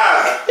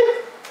 Nah.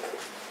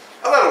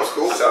 I thought it was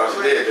cool. Sounds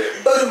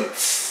dead.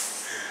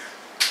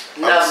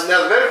 Now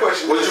the better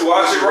question. Would you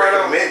watch it,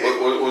 Rhino?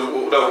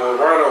 Would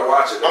Rhino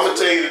watch it? I'm gonna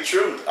tell you the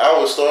truth. I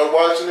would start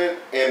watching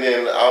it, and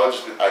then I would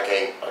just be, I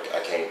can't.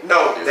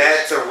 No,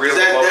 that's a real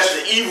emotion. That's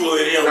the evil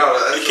in him. No,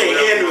 he can't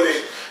handle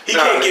it. He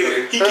can't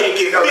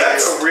get. No,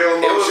 that's a real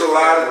emotion. It was a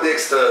lot of dick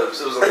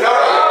stubs. It was a lot. No,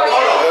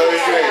 hold on.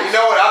 You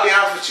know what? I'll be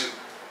honest with you.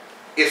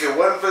 If it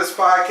wasn't for this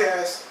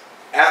podcast,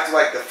 after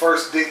like the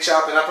first dick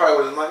chopping, I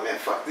probably would have been like, man,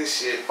 fuck this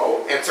shit,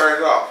 and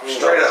turned it off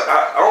straight up.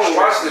 I only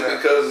watched it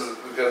because of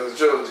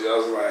Trilogy. I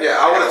was like,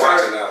 I want to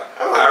watch it now.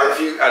 I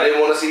refused. I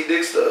didn't want to see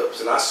dick stubs,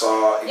 and I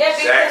saw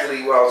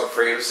exactly what I was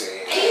afraid of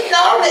seeing. He's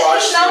known about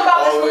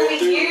this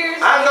movie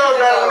years. I know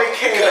about when it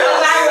came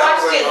out. I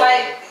watched it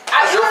like.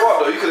 It's your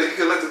fault though. You could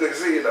let the nigga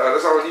see it.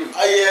 That's on you.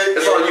 Yeah.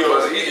 It's on you,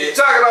 Buzzy. You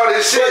talking all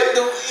this shit.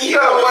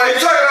 You know what? You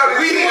talking all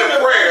this. We need a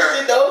prayer.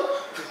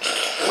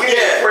 We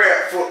need a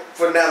prayer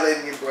for not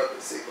letting your brother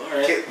see.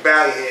 Right.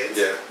 Bow your heads.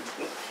 Yeah.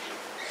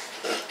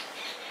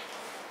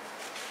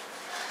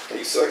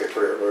 You suck at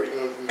prayer, bro. You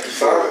gonna be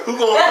solid. Who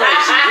gonna pray?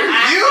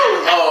 You.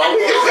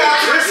 You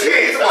got this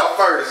shit. It's about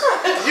first.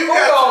 You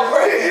got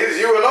pray. It's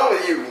you and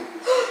only you.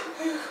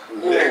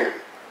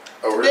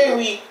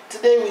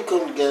 Today we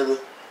come together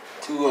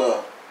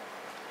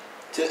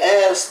to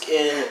ask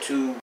and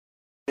to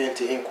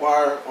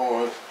inquire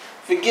on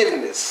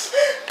forgiveness.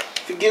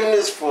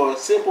 Forgiveness for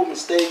simple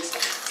mistakes.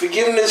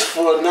 Forgiveness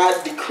for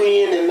not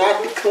decreeing and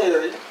not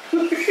declaring.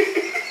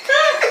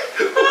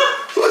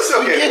 What's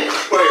okay?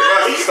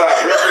 Wait, stop.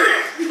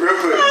 Real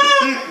quick.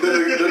 The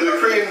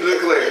decree and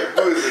declare.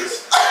 Who is this?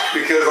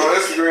 Because on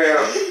Instagram,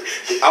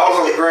 I was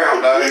on the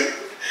ground, dog.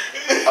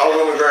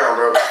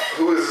 Bro.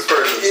 Who is this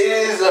person? It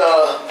is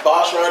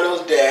Boss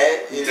Rhino's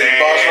dad. It is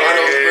Boss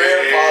Rhino's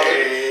grandfather.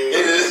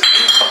 It is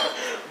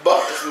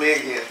ball. It's me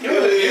again. You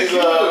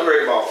a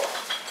great ball.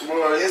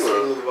 It's a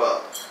little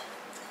ball.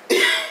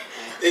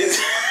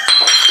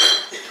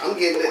 I'm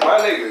getting it. My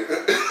nigga.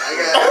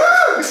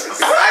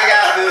 I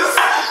got this.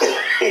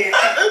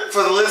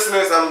 For the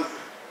listeners, I'm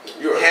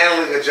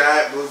handling a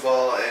giant blue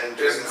ball and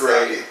it's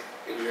great.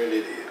 And you're an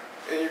idiot.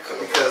 And you're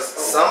coming. Because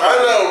somebody,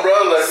 I know, bro.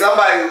 Like,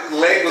 somebody's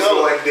leg was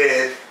going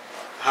dead,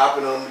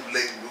 hopping on the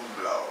leg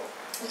blue ball.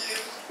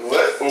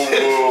 What? The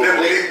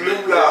big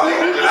blue ball.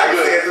 I can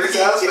say it 3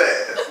 times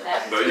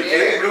fast. No, you Big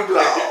can't. blue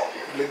ball.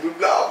 Big blue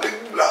ball. Big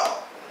blue ball.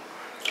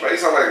 Right, you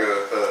sound like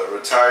a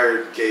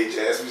retired gay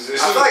jazz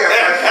musician. I feel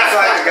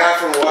like a guy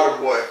from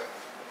Waterboy.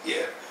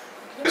 Yeah.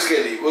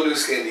 We'll do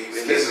Skin Deep,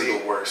 and this is the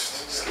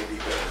worst. Skin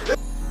Deep ever.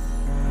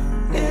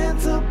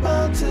 It's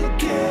about to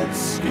get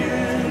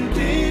skin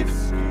deep.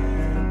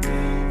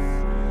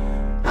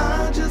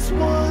 I just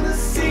wanna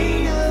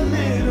see a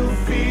little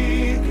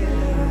peek.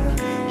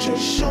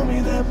 Just show me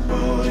that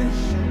booty.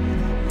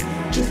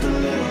 Just a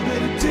little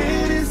bit of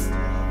titties.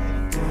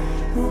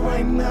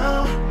 Right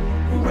now,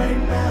 right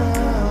now.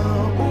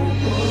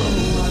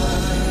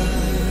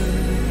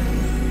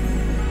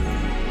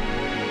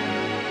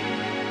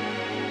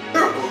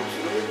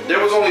 There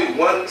was only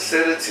one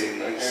set of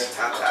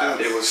titties.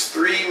 There was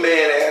 3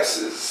 man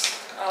asses.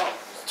 Oh.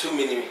 Too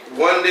many.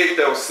 One dick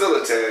that was still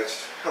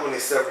attached. How many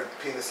severed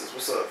penises?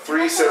 What's up?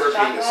 3 separate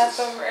penises.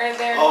 Over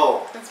there.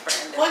 Oh. That's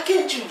Brandon. Why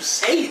can't you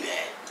say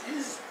that?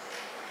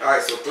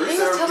 Alright, so 3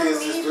 severed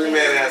penises, 3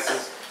 man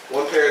asses,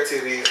 1 pair of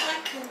titties,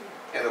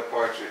 and a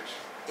partridge.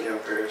 Yeah,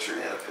 pear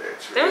tree. And a pear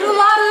tree. There was a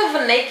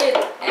lot of naked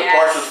the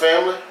Partridge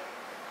Family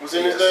was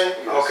in this thing?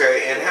 Yes. Okay,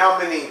 and how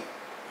many?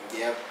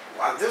 Yep.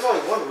 Wow, there's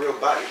only one real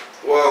body.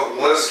 Well,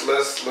 let's wait,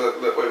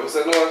 what's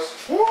that noise?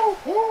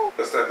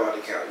 That's that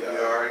body count, y'all. You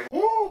already?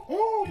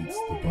 It's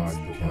the body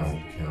count.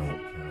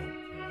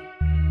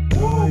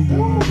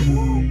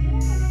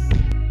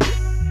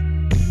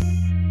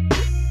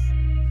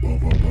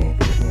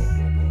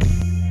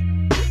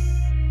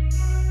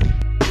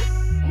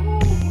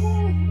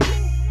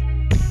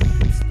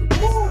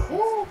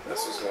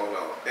 That's what's going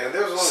on. And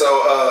there's only,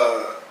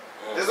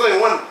 There's only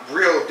one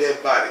real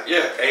dead body.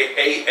 Yeah,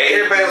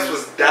 Everybody else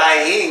was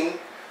dying.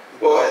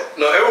 Well,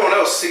 no, everyone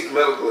else seeked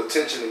medical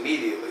attention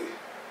immediately.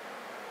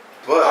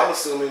 But I'm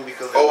assuming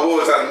because what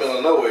was out in the middle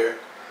of nowhere.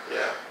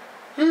 Yeah.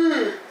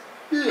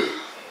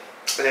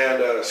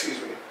 And excuse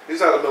me,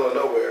 he's out in the middle of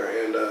nowhere,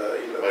 and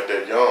you know, Like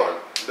that yawn.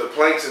 the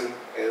plankton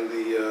and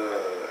the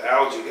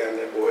algae got in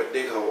that boy a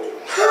dig hole.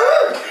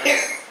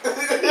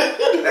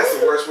 That's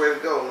the worst way to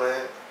go,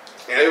 man.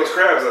 And there was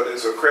crabs out there,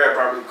 so crab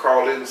probably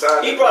crawled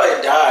inside. He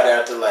probably died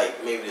after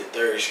like maybe the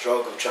 3rd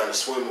stroke of trying to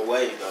swim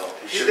away though.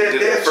 He should have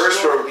did that first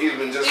stroke. He'd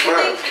been just Do you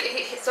fine.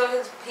 think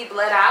he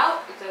bled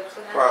out? Is that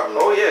what happened? Probably.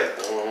 Oh yeah,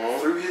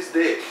 through his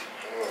dick.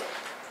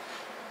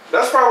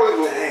 That's probably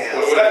would that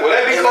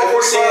be And called like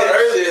we said 45?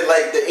 earlier,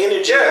 like the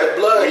energy of the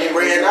blood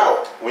ran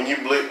out. When you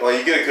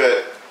get a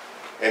cut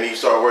and you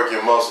start working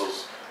your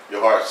muscles,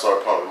 your heart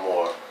start pumping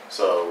more.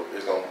 So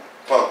it's gonna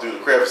pump through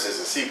the crevices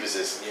and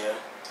seepices. Yeah.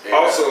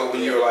 Also,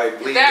 when you're like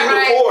bleeding That Through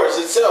right? the pores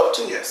itself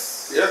too.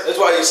 Yes. Yeah. That's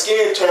why your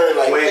skin turned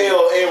like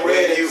pale and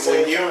red at the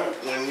same time.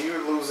 When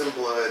you're losing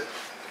blood,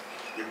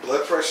 your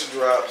blood pressure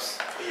drops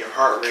and your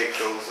heart rate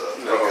goes up.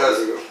 No,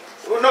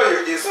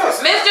 It's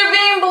Mr.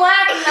 Being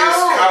Black, no.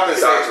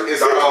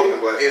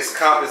 It's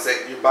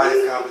compensating. Your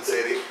body's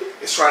compensating.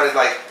 It's trying to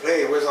like,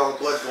 hey, where's all the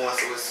blood going?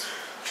 So it's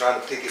trying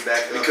to pick it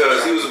back up.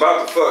 because he was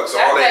about to fuck, so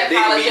all that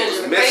dick meat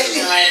was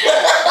missing.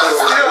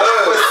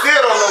 But still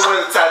don't know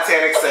where the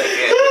Titanic sank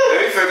yet. Let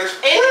me finish.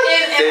 In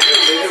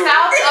the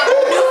south of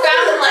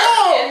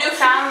Newfoundland. In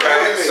Newfoundland.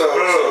 Right, so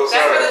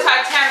That's where the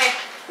Titanic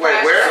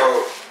Wait, crashed.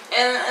 where?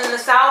 In the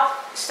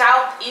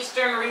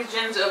southeastern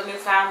regions of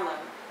Newfoundland.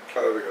 Oh,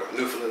 there we go.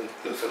 Newfoundland.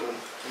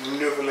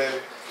 Newfoundland.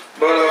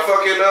 But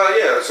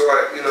yeah. So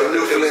like you know, The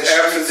Newfoundland it was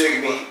absent street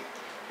dick meat.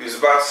 He was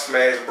about to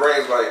smash.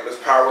 Brain's like, let's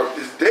power up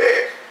this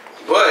dick.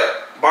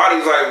 But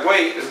body's like,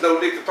 wait, there's no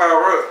dick to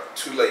power up.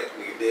 Too late,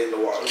 nigga dead in the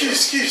water.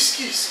 Excuse.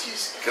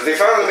 Because they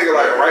found the nigga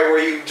like right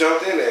where he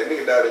jumped in at.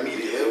 Nigga died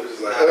immediately. It was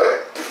just like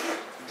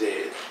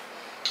dead.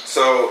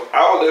 So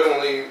I would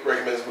definitely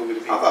recommend this movie to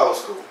people. I thought it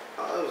was cool.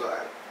 It was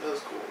alright. It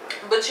was cool,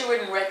 man. But you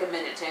wouldn't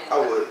recommend it to anyone?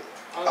 I would.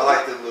 I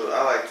liked it.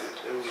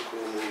 It was a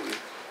cool movie.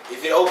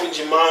 If it opened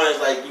your minds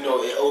like, you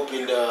know, it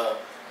opened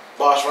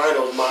Boss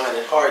Rhino's mind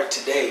and heart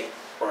today.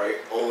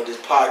 Right. On this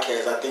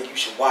podcast, I think you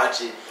should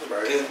watch it.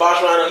 Right. Because Boss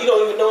Rhino, he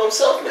don't even know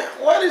himself now.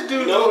 Why this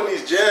dude know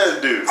these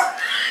jazz dudes?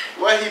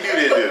 Why he do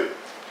that dude?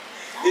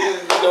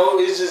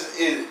 It's just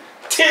 10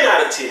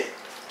 out of 10.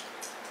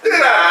 10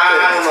 out of 10.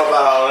 I don't know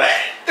about all that.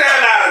 10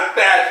 out of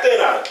 10.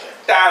 10 out of 10.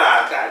 10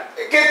 out of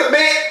 10. Get the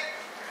meat.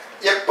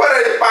 You put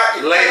it in your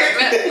pocket.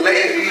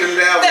 Lady beat him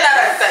down.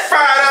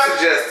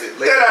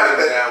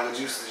 Would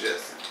you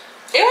suggest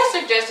it? It was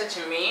suggested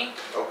to me.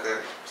 Okay.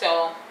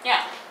 So,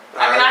 yeah.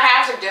 I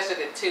have suggested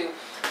it too.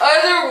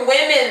 Other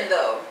women,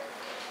 though.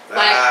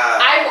 Like,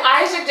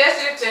 I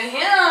suggested it to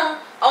him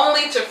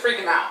only to freak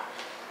him out.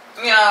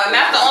 You know, and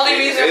that's the only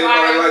reason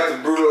why. Anybody like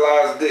to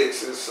brutalize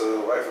dicks, his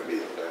wife would beat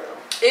him down.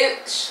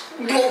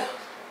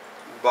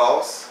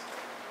 Boss.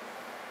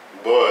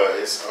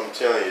 Boy, I'm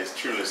telling you, it's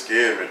truly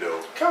scared me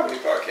though. Comedy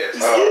podcast. It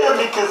scared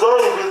me because I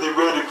ain't really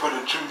ready for the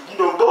truth. You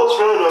know, Boss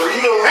Runner,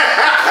 you know.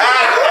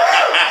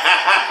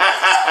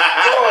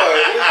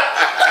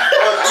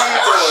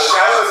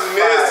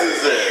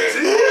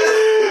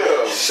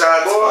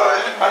 Shots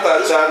fired. I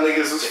thought y'all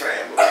niggas was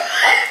family.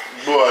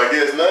 Boy, I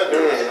guess not.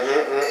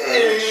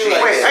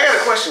 Wait, I got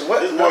a question.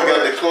 What this boy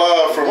got the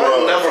claw from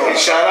number of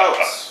shout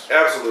outs?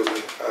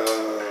 Absolutely.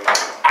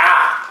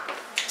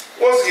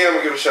 Once again, I'm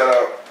gonna give a shout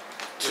out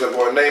to the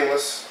boy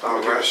Nameless. I'm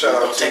gonna give a shout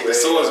out Don't take the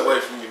swords away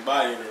from your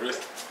body and the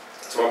wrist.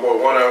 To my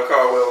boy One Out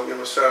Caldwell, give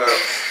a shout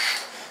out.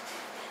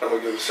 I'm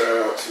gonna give a shout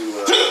out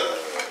to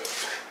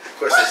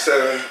Question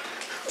 7.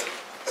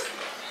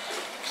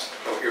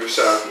 I'm gonna give a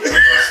shout out to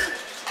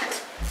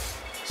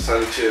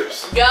Sunny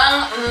Chips.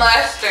 Young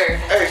Mustard.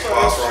 Hey,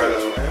 Boss Runner,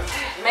 man.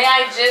 May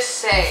I just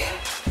say,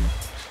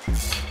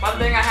 one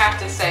thing I have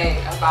to say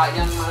about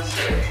Young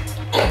Mustard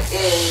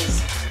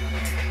is,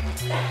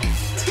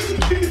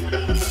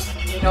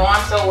 you know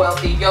I'm so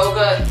wealthy.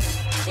 Yoga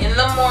in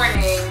the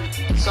morning,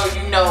 so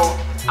you know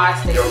I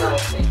stay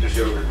healthy. It's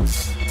yogurt.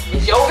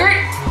 It's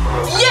yogurt?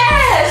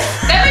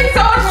 Yes! That makes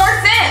so much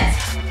more sense.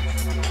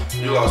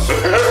 You lost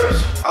some.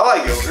 I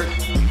like yogurt.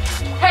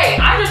 Hey,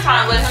 I'm just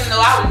trying to let him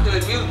know I was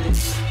good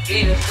music.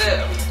 Eating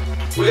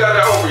stuff. We got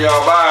that over,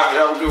 y'all. Bye.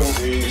 Y'all have a good one.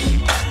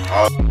 Peace.